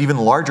 And there's even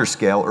larger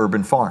scale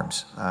urban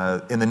farms.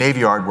 In the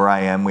Navy Yard where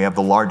I am, we have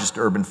the largest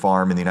urban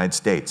farm in the United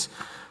States.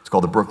 It's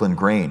called the Brooklyn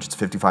Grange. It's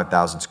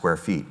 55,000 square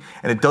feet.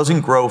 And it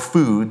doesn't grow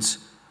foods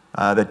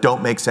that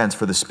don't make sense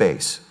for the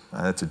space.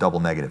 That's a double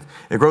negative.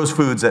 It grows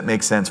foods that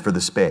make sense for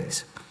the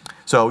space.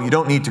 So you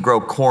don't need to grow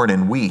corn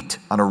and wheat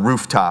on a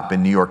rooftop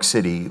in New York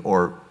City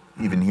or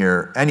even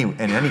here in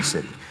any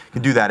city. You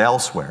can do that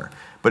elsewhere.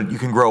 But you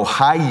can grow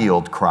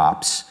high-yield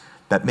crops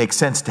that make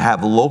sense to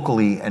have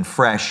locally and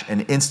fresh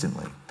and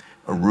instantly.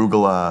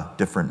 Arugula,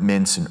 different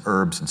mints and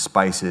herbs and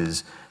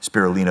spices,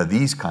 spirulina,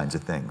 these kinds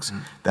of things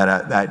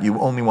that you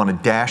only want a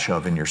dash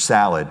of in your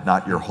salad,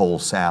 not your whole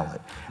salad.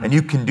 And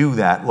you can do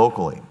that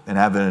locally and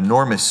have an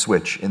enormous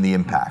switch in the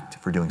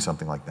impact for doing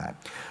something like that.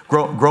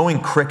 Growing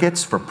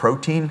crickets for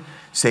protein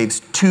saves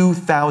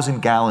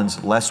 2,000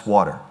 gallons less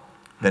water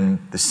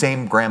than the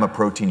same gram of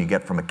protein you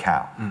get from a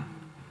cow.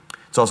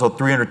 It's also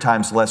 300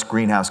 times less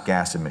greenhouse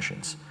gas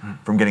emissions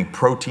from getting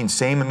protein,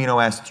 same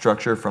amino acid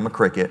structure from a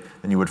cricket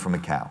than you would from a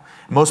cow.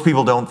 Most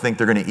people don't think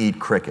they're going to eat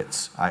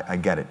crickets. I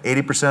get it.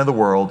 80% of the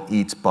world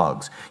eats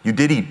bugs. You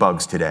did eat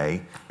bugs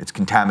today. It's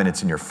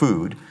contaminants in your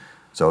food.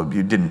 So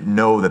you didn't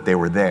know that they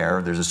were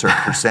there. There's a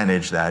certain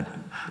percentage that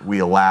we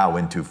allow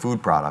into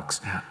food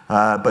products.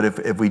 But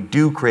if we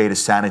do create a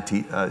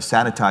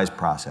sanitized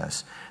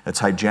process that's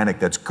hygienic,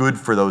 that's good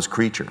for those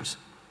creatures,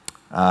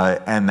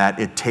 and that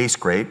it tastes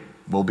great,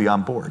 we'll be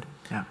on board.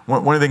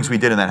 One of the things we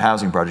did in that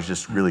housing project,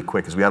 just really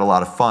quick, is we had a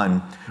lot of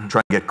fun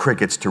trying to get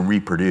crickets to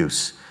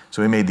reproduce.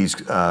 So we made these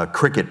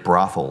cricket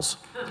brothels,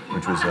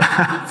 which was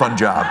a fun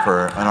job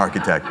for an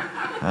architect.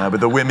 But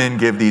the women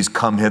give these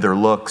come hither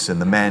looks,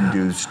 and the men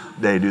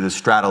do the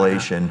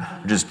stradulation,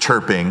 just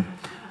chirping,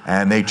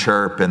 and they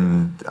chirp,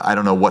 and I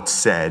don't know what's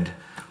said,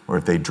 or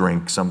if they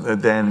drink some,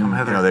 then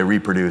they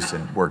reproduce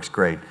and it works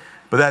great.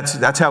 But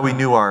that's how we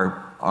knew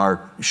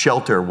our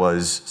shelter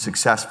was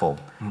successful,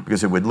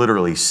 because it would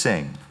literally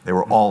sing. They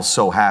were all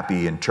so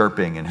happy and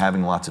chirping and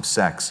having lots of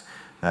sex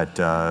that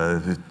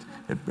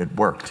it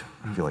worked.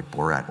 I feel like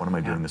Borat. What am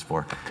I doing this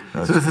for?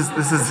 So this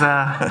is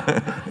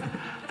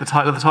the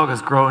title of the talk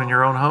is "Growing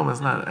Your Own Home,"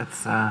 isn't it?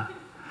 It's now.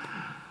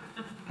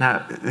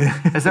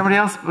 Is anybody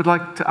else would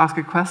like to ask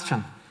a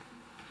question?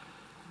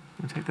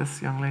 Let me take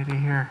this young lady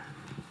here.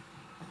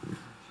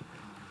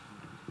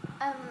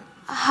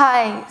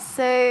 Hi.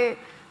 So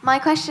my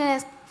question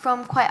is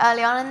from quite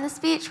early on in the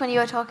speech when you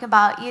were talking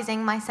about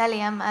using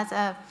mycelium as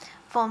a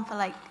form for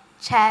like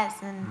chairs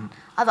and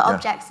other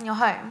objects in your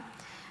home.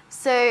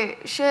 So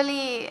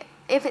surely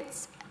if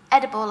it's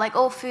edible, like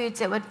all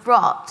foods, it would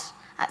rot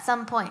at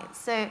some point.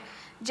 So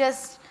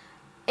just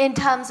in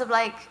terms of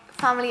like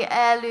family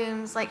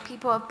heirlooms, like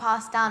people have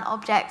passed down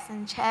objects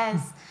and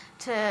chairs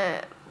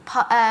to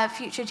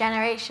future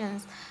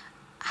generations,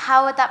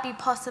 how would that be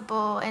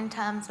possible in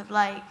terms of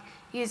like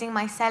using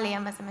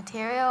mycelium as a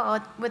material,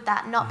 or would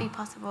that not be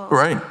possible?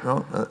 Right.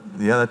 Well,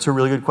 yeah, that's a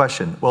really good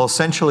question. Well,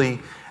 essentially,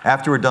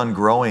 after we're done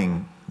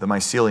growing the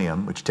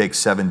mycelium, which takes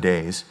 7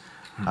 days,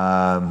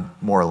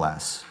 more or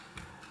less,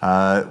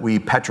 we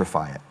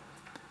petrify it.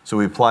 So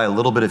we apply a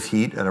little bit of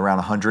heat at around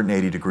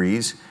 180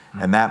 degrees,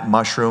 and that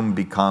mushroom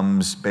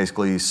becomes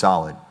basically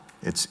solid.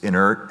 It's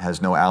inert,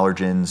 has no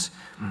allergens.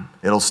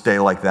 It'll stay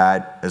like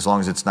that as long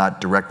as it's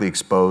not directly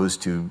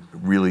exposed to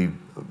really,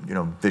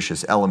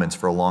 vicious elements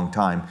for a long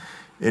time.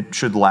 It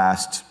should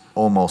last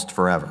almost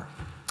forever.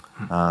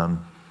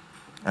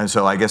 And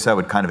so I guess that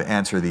would kind of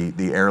answer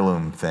the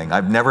heirloom thing.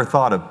 I've never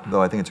thought of,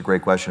 though I think it's a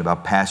great question,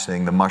 about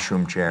passing the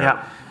mushroom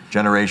chair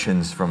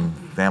generations from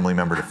family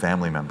member to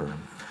family member.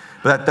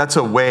 But that's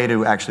a way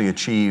to actually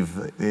achieve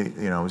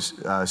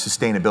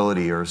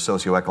sustainability or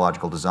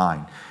socio-ecological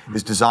design,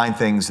 is design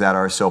things that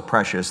are so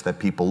precious that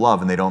people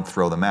love and they don't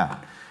throw them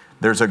out.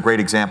 There's a great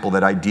example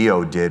that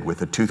IDEO did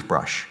with a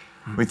toothbrush.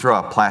 We throw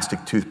out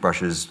plastic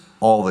toothbrushes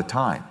all the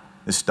time.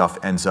 This stuff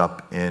ends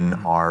up in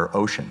our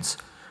oceans.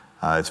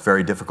 It's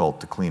very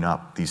difficult to clean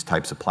up these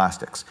types of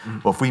plastics.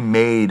 Well, if we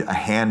made a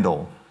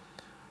handle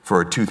for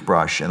a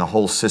toothbrush and a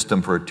whole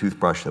system for a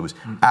toothbrush that was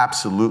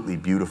absolutely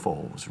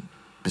beautiful, was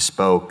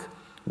bespoke,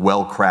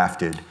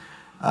 well-crafted,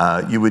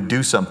 you would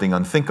do something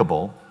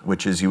unthinkable,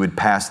 which is you would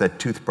pass that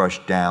toothbrush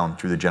down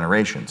through the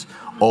generations.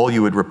 All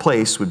you would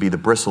replace would be the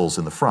bristles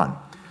in the front.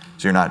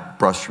 So you're not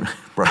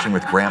brushing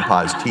with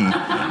grandpa's teeth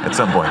at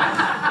some point.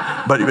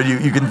 But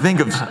you can think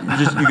of,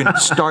 you can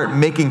start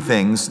making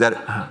things that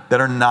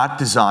are not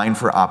designed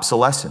for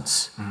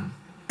obsolescence.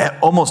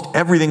 Almost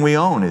everything we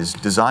own is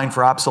designed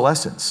for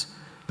obsolescence.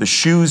 The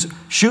shoes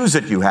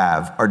that you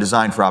have are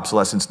designed for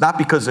obsolescence, not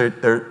because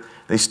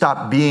they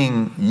stop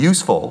being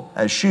useful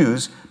as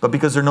shoes, but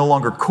because they're no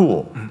longer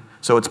cool.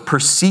 So it's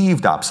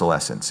perceived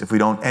obsolescence if we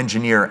don't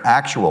engineer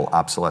actual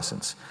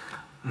obsolescence.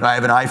 I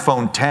have an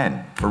iPhone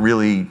 10 for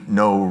really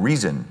no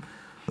reason.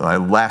 My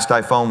last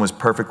iPhone was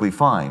perfectly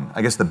fine.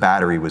 I guess the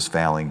battery was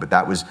failing, but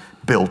that was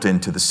built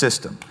into the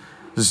system.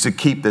 This is to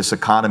keep this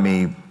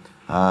economy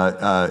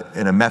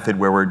in a method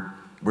where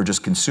we're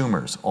just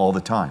consumers all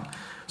the time.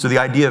 So the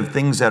idea of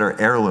things that are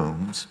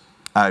heirlooms,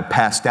 I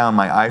passed down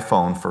my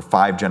iPhone for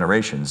 5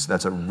 generations,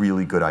 that's a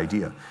really good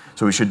idea.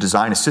 So we should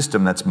design a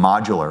system that's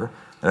modular,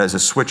 that has a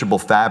switchable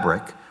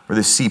fabric, where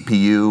the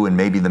CPU and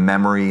maybe the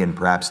memory and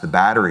perhaps the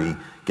battery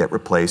get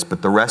replaced,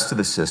 but the rest of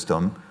the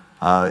system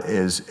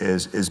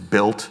is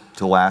built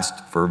to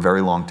last for a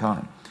very long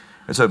time.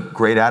 It's a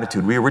great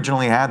attitude. We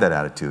originally had that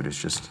attitude.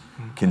 It's just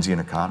Keynesian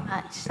economy.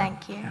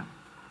 Thank you. Yeah.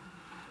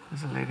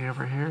 There's a lady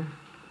over here.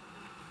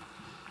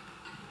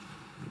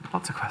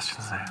 Lots of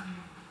questions there.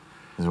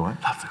 Is there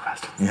what? Lots of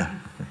questions. Yeah.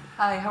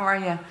 Hi, how are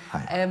you?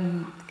 Hi.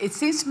 It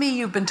seems to me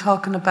you've been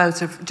talking about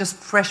sort of just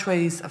fresh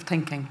ways of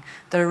thinking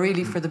that are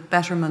really for the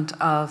betterment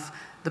of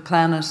the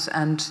planet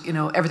and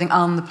everything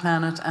on the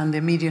planet and the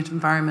immediate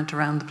environment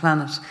around the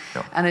planet.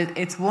 Yep. And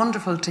it's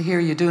wonderful to hear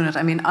you doing it.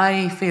 I mean,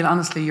 I feel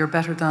honestly you're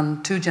better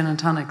than 2 gin and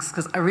tonics,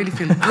 because I really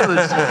feel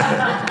good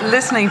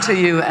listening to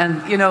you,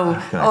 and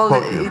all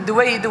the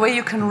way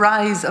you can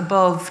rise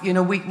above.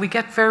 We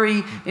get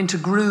very into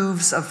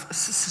grooves of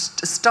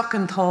stuck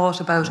in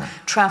thought about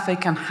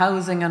traffic and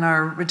housing and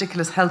our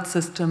ridiculous health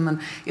system,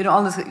 and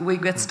all this, we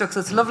get stuck. So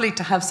it's lovely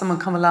to have someone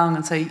come along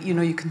and say,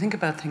 you can think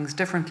about things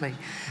differently.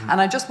 And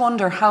I just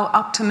wonder how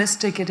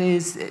optimistic it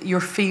is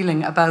you're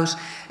feeling about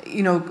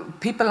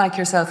people like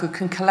yourself who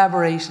can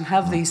collaborate and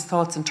have these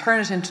thoughts and turn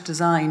it into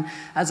design,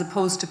 as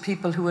opposed to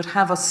people who would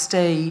have us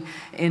stay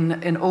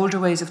in older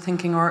ways of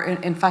thinking, or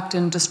in fact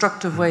in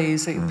destructive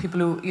ways, people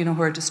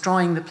who are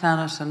destroying the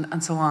planet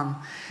and so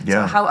on.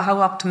 Yeah. So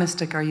how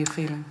optimistic are you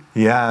feeling?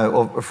 Yeah,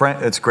 well,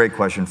 Frank, it's a great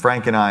question.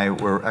 Frank and I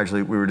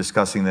we were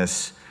discussing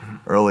this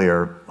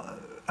earlier.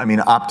 I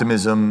mean,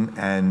 optimism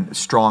and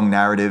strong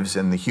narratives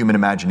and the human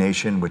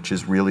imagination, which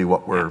is really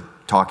what we're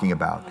talking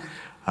about.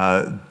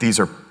 These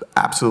are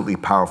absolutely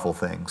powerful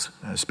things,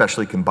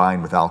 especially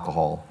combined with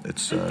alcohol.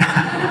 It's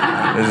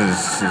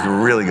this is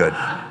really good.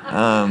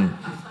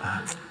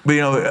 But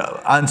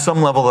on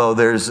some level, though,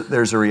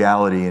 there's a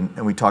reality,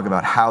 and we talk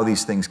about how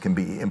these things can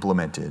be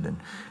implemented,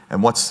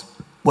 and what's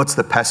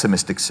the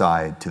pessimistic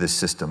side to this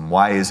system?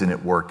 Why isn't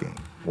it working?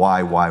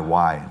 Why?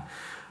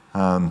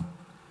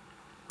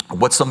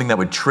 What's something that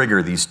would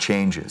trigger these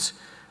changes?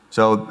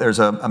 So there's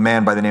a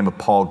man by the name of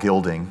Paul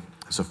Gilding,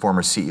 who's a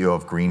former CEO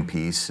of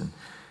Greenpeace, and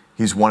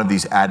he's one of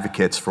these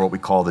advocates for what we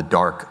call the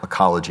dark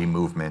ecology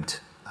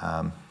movement,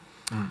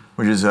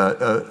 which is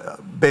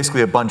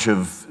basically a bunch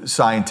of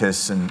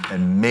scientists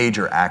and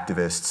major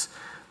activists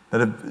that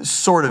have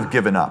sort of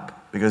given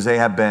up, because they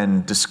have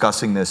been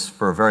discussing this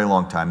for a very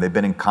long time. They've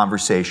been in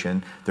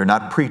conversation. They're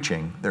not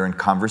preaching, they're in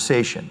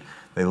conversation.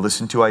 They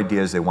listen to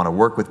ideas, they want to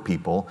work with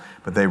people,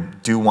 but they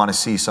do want to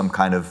see some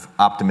kind of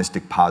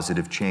optimistic,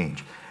 positive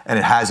change. And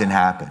it hasn't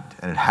happened,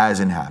 and it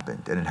hasn't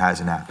happened, and it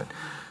hasn't happened.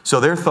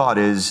 So their thought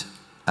is,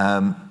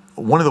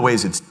 one of the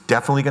ways it's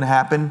definitely going to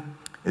happen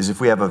is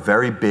if we have a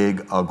very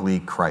big,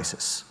 ugly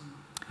crisis.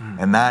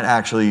 And that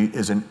actually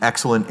is an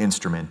excellent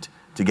instrument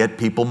to get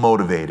people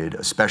motivated,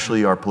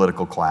 especially our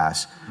political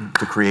class,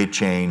 to create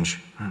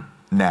change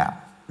now.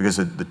 Because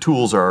the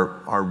tools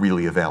are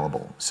really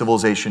available.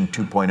 Civilization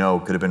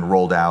 2.0 could have been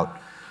rolled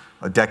out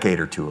a decade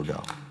or two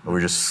ago, but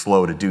we're just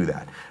slow to do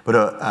that. But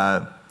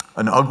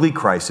an ugly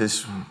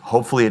crisis.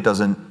 Hopefully it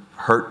doesn't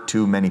hurt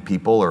too many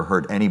people or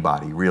hurt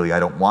anybody, really. I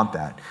don't want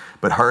that.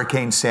 But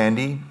Hurricane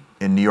Sandy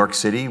in New York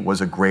City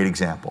was a great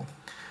example.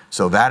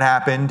 So that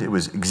happened. It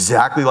was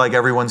exactly like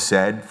everyone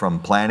said from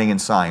planning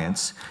and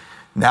science.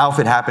 Now if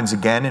it happens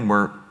again and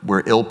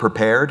we're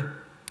ill-prepared,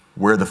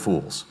 we're the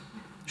fools.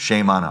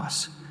 Shame on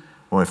us.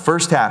 When it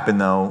first happened,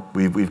 though,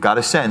 we've got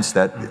a sense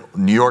that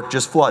New York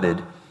just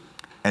flooded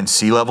and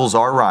sea levels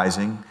are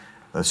rising,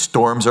 the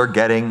storms are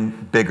getting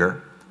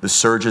bigger, the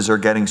surges are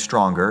getting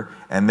stronger,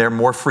 and they're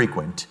more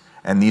frequent.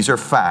 And these are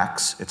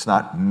facts. It's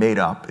not made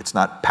up. It's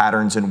not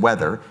patterns in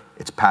weather.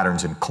 It's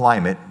patterns in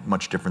climate,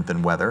 much different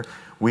than weather.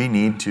 We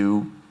need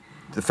to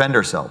defend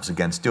ourselves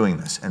against doing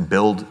this and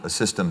build a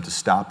system to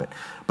stop it.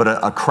 But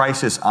a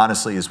crisis,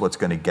 honestly, is what's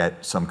going to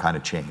get some kind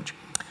of change.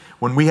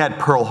 When we had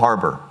Pearl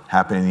Harbor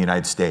happen in the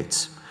United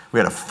States, we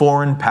had a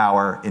foreign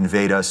power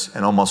invade us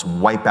and almost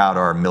wipe out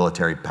our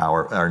military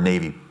power, our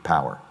Navy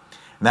power.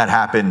 And that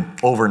happened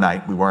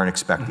overnight. We weren't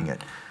expecting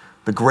it.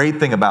 The great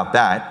thing about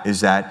that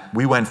is that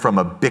we went from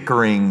a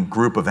bickering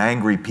group of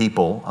angry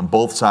people on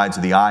both sides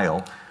of the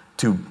aisle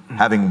to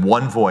having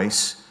one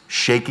voice,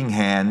 shaking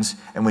hands,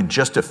 and with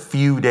just a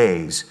few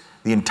days,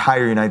 the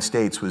entire United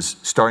States was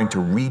starting to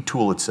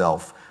retool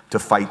itself to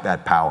fight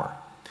that power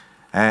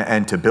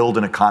and to build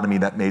an economy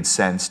that made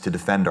sense to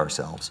defend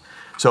ourselves.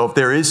 So if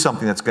there is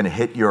something that's going to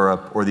hit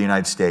Europe or the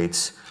United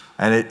States,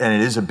 and it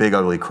is a big,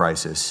 ugly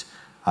crisis,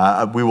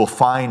 we will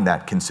find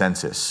that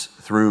consensus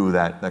through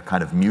that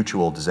kind of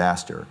mutual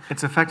disaster.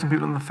 It's affecting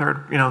people in the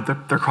third,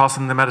 they're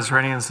crossing the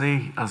Mediterranean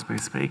Sea as we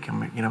speak,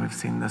 and we've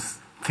seen this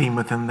theme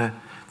within the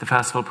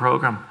festival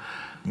program.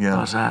 Yeah.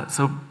 But,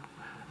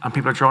 and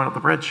people are drawing up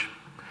the bridge.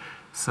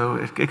 So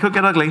it could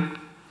get ugly.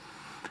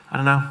 I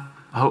don't know.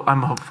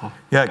 I'm hopeful.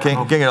 Yeah, it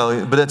can't get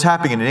ugly, but it's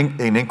happening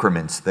in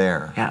increments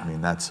there. Yeah. I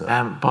mean, that's...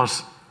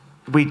 but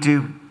we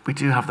do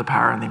have the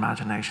power and the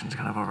imagination to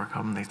kind of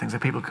overcome these things.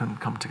 If people can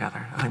come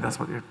together, I think that's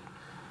what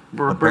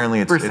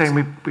we're saying.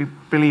 We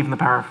believe in the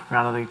power of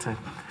reality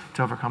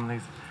to overcome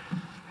these.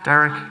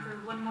 Derek?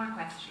 For one more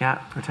question.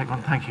 Yeah, we'll take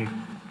one. Thank you.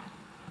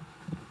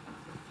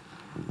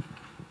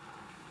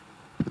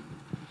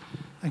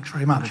 Thanks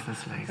very much.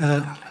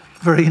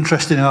 Very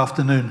interesting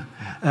afternoon.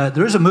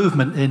 There is a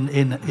movement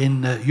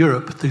in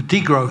Europe, the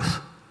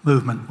degrowth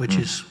movement, which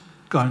is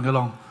going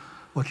along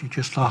what you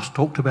just last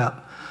talked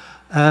about.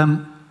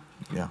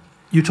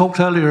 You talked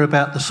earlier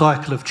about the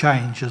cycle of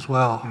change as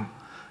well.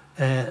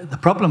 The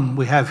problem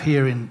we have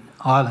here in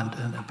Ireland,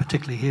 and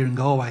particularly here in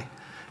Galway,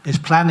 is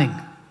planning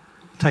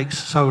takes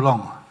so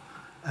long.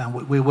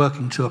 And we're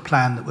working to a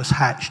plan that was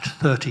hatched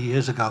 30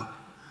 years ago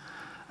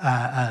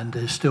and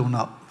is still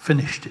not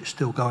finished. It's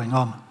still going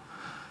on.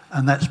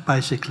 And that's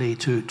basically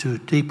to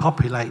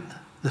depopulate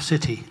the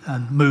city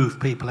and move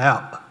people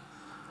out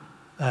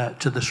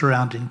to the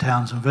surrounding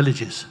towns and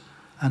villages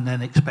and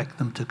then expect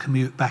them to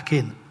commute back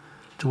in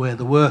to where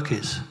the work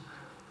is.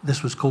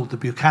 This was called the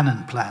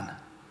Buchanan Plan.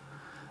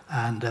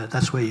 And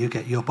that's where you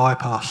get your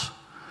bypass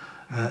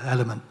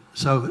element.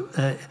 So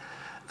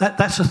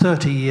that's a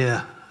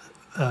 30-year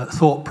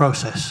thought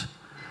process.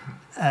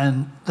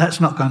 And that's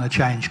not going to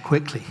change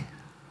quickly.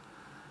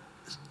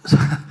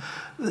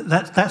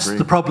 That's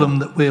the problem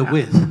that we're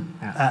with.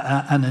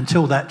 And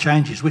until that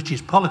changes, which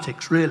is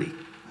politics, really.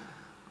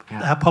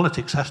 Our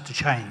politics has to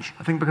change.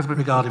 I think because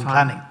regarding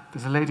planning.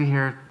 There's a lady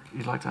here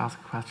you'd like to ask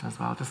a question as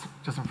well,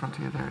 just in front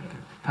of you there.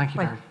 Thank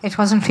you, Mary. It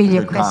wasn't really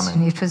a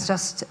question. It was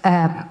just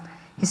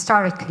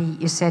historically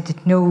you said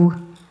that no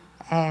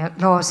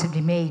laws had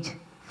been made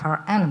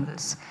for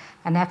animals,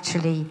 and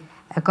actually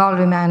a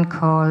Galway man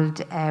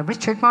called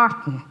Richard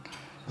Martin,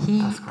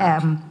 he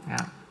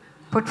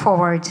put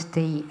forward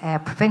the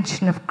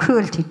Prevention of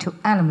Cruelty to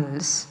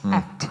Animals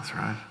Act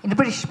in the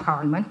British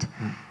Parliament.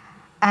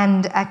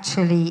 And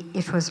actually,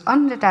 it was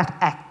under that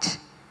act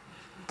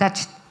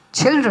that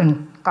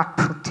children got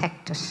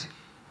protected.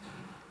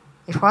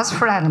 It was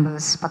for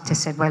animals, but they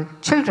said, well,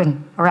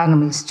 children are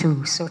animals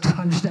too. So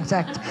under that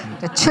act,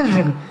 the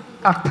children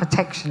got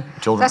protection.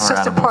 Children That's are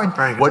just animals. the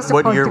point.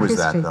 What year was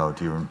that, though?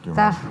 Do you remember?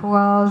 That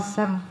was,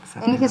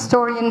 any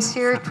historians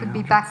here, it would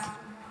be back.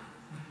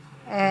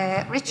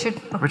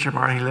 Richard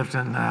Martin, he lived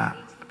in a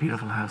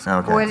beautiful house.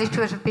 Okay. Well, it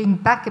would have been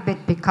back a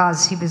bit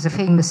because he was a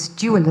famous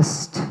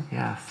duelist.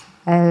 Yes.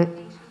 It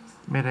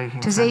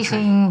Mid-18th was century.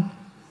 18,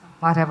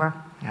 whatever.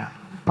 Yeah.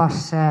 But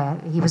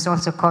he was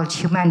also called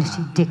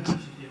Humanity Dick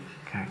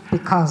Okay.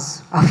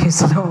 because of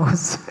his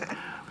laws.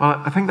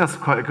 Well, I think that's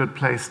quite a good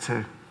place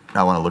to.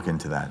 I want to look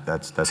into that.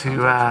 That's to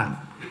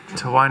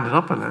wind it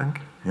up. I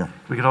think. Yeah.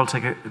 We could all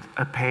take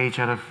a page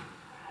out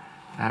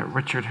of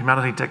Richard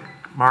Humanity Dick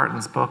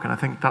Martin's book, and I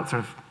think that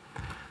sort of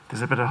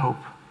there's a bit of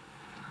hope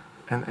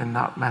in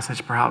that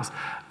message, perhaps.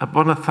 I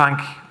want to thank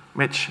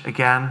Mitch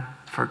again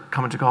for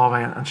coming to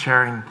Galway and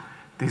sharing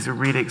these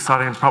really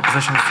exciting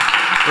propositions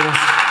with us.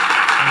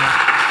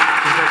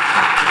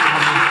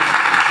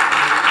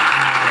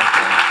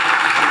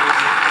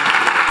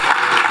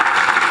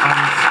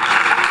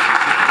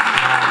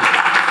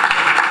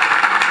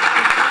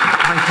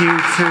 Thank you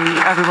to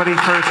everybody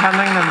for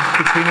attending and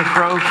Katrina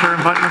Crow for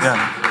inviting us.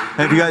 Yeah.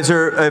 And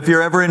if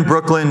you're ever in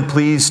Brooklyn,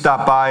 please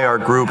stop by our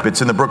group.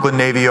 It's in the Brooklyn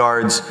Navy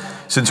Yards.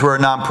 Since we're a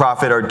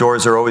nonprofit, our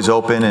doors are always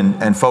open,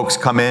 and folks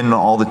come in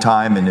all the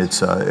time, and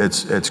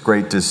it's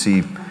great to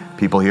see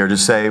people here.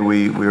 Just say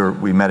we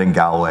met in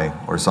Galway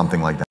or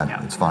something like that.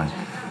 Yeah. It's fine.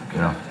 You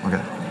know.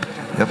 Okay.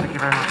 Yep. Thank you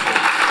very much.